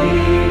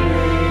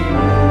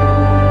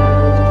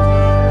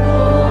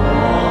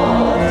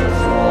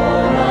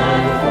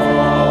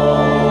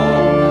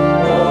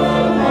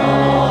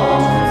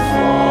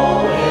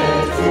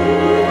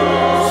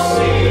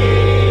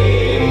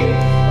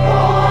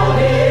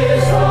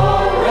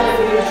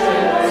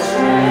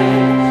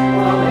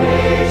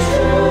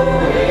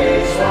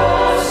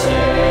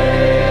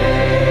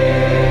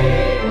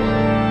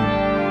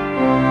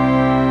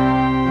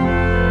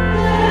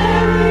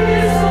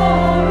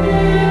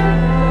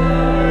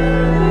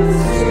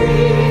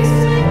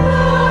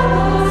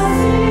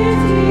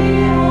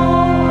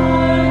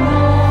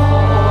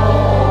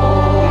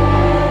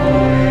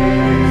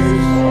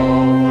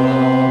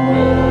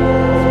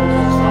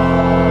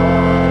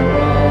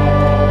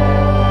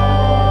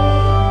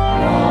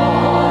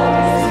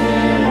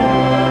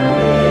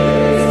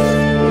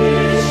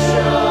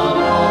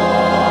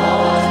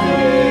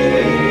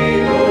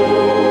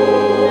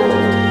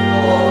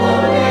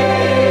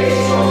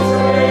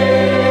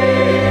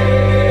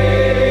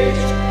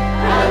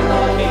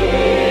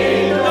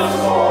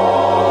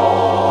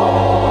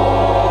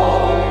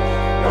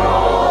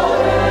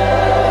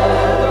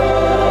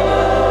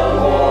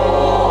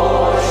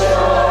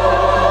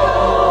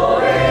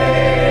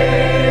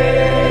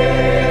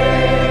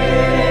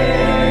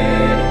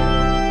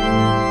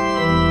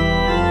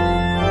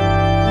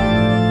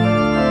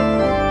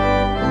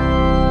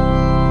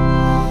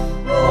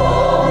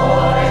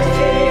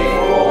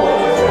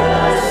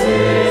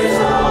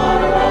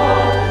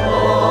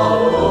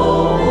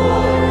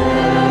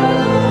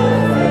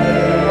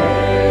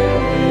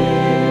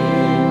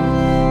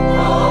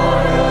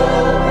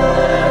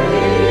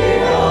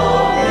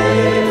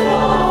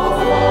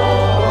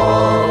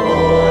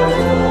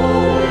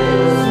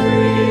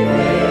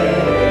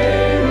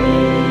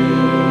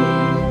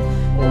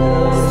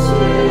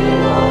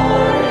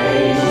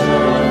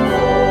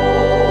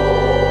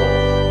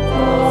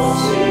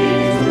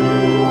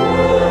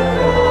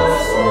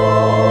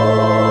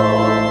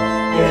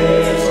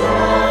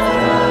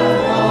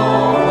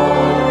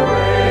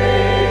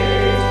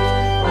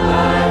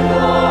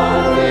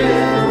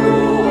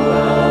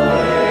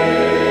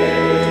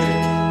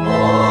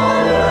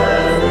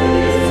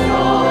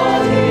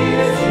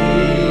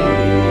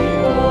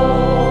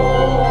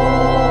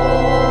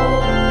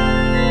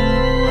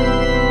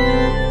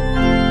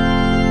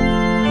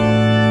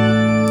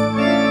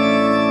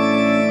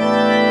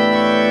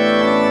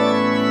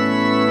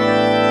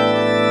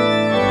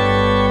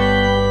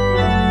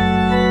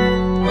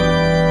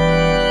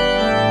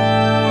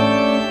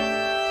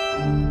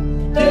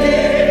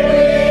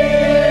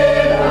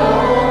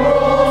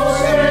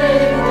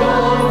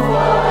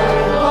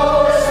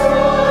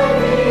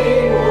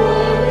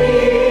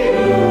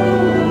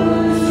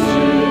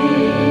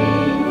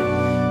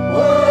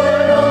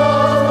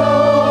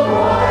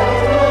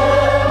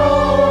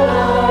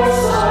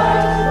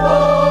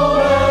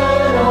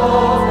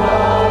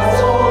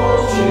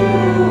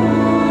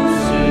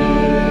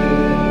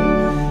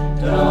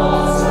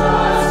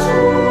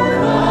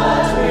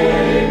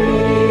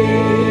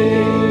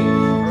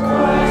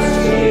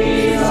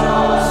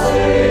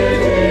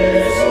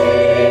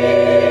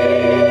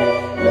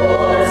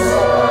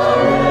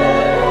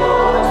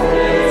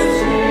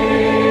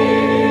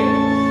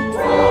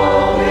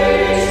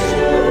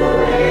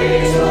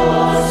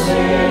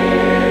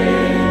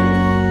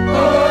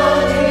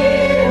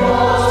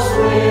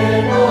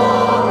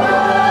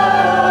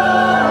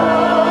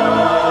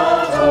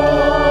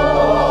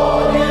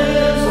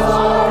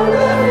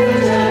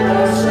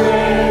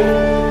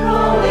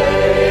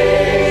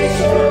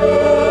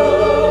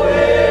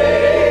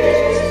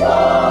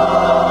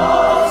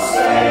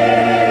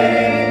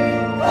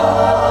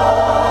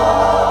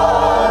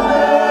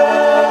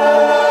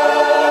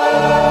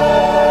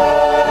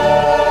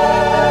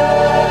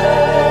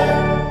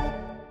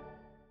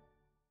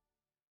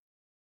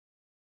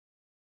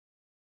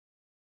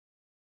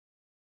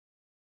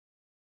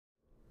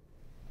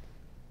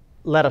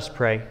Let us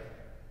pray.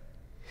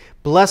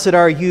 Blessed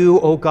are you,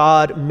 O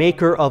God,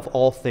 maker of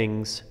all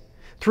things.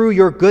 Through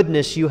your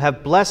goodness you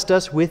have blessed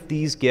us with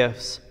these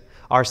gifts,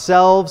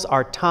 ourselves,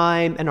 our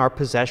time, and our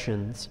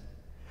possessions.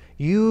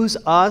 Use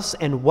us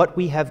and what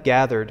we have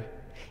gathered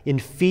in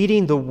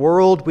feeding the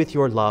world with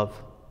your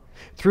love,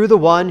 through the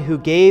one who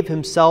gave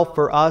himself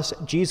for us,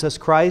 Jesus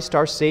Christ,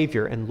 our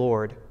Savior and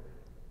Lord.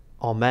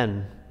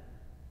 Amen.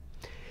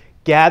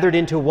 Gathered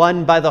into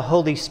one by the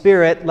Holy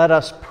Spirit, let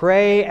us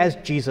pray as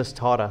Jesus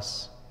taught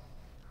us.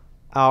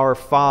 Our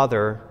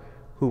Father,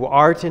 who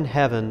art in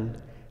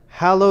heaven,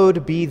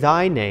 hallowed be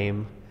thy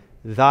name.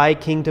 Thy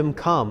kingdom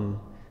come,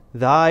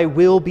 thy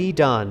will be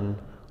done,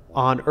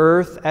 on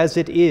earth as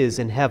it is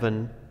in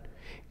heaven.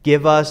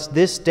 Give us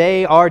this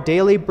day our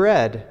daily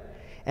bread,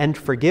 and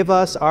forgive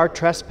us our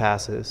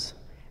trespasses,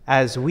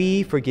 as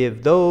we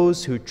forgive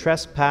those who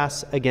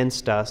trespass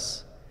against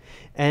us.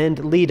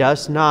 And lead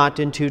us not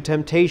into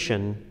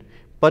temptation,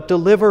 but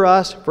deliver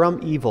us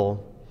from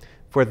evil.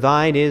 For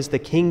thine is the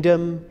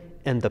kingdom,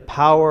 and the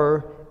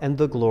power, and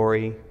the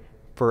glory,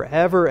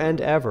 forever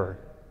and ever.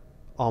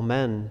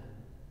 Amen.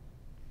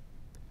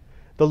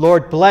 The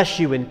Lord bless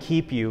you and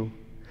keep you.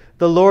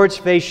 The Lord's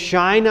face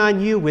shine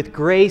on you with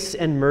grace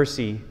and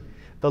mercy.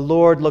 The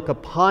Lord look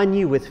upon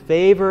you with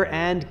favor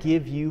and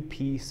give you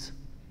peace.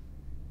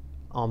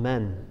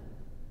 Amen.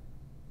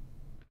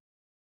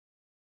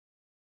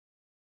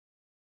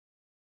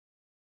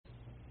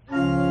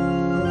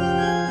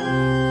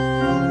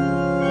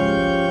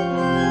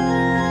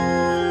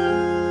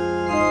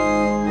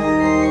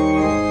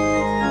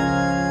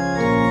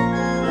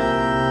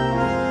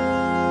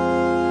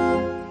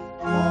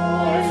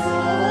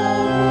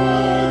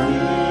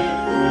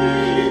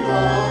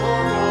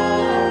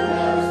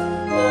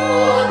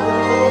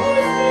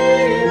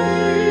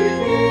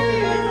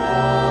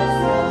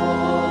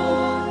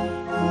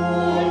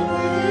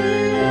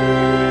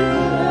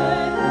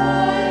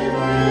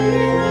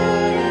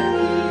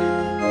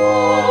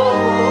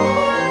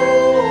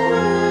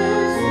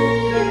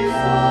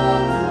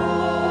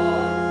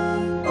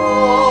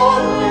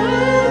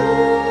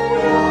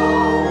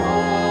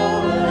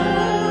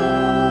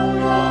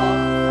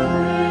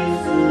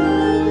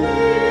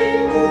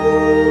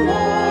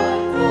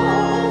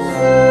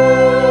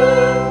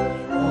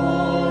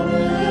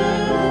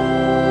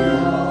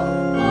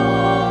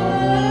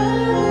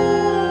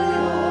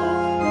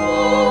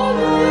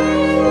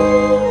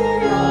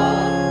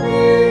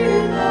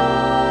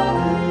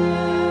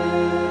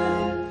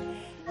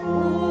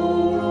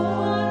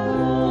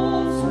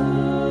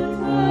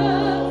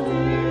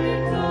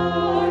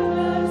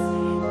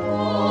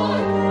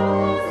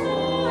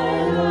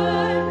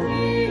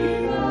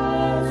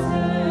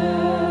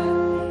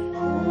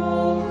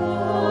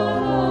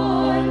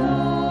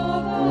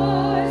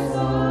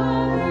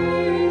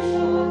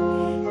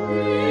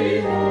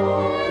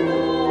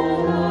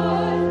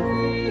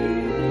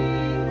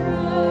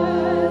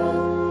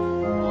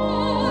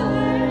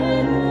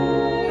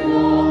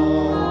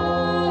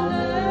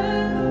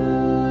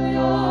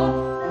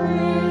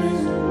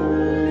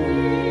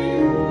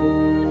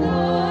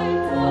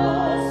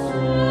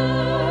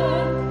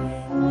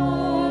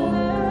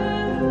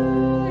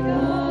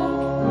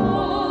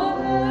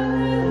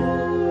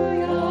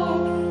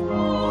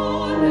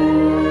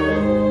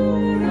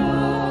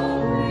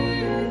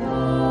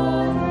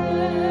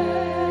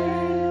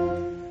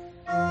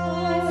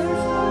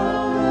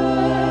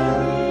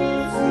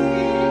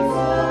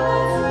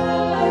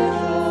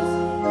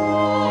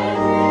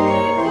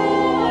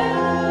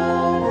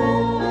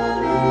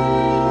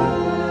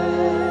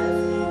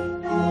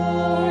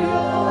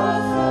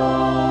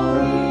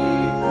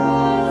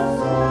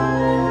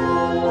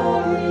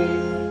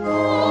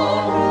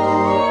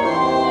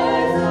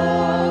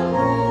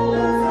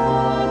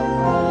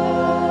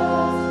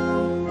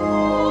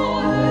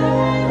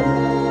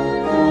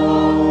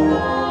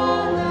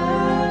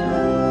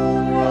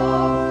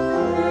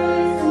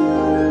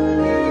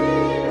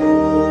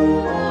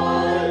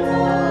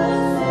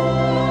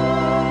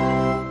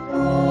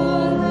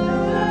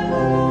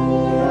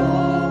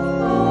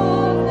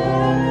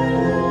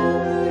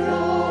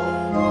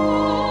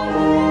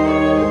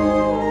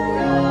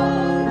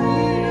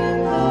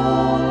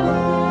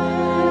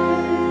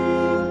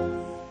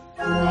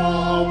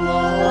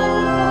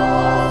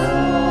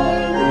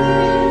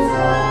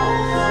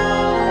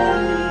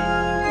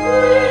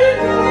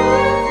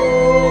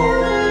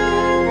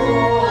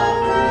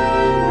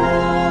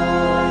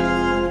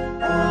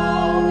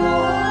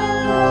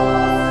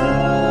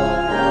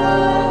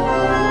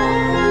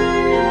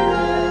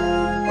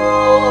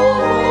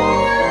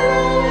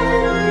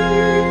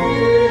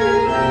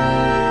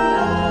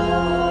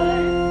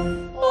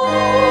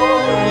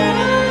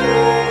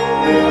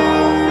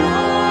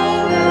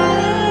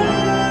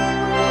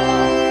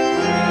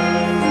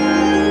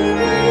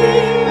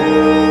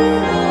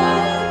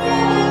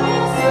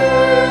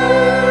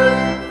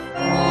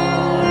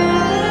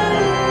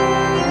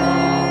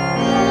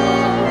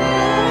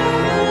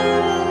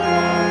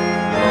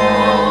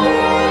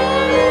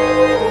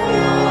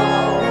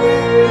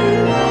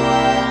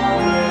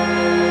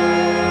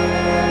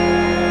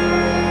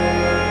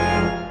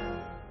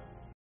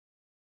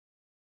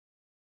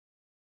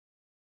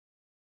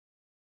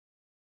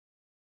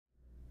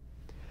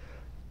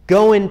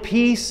 Go in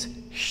peace,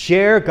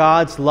 share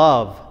God's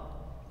love.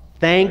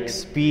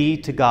 Thanks be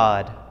to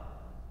God.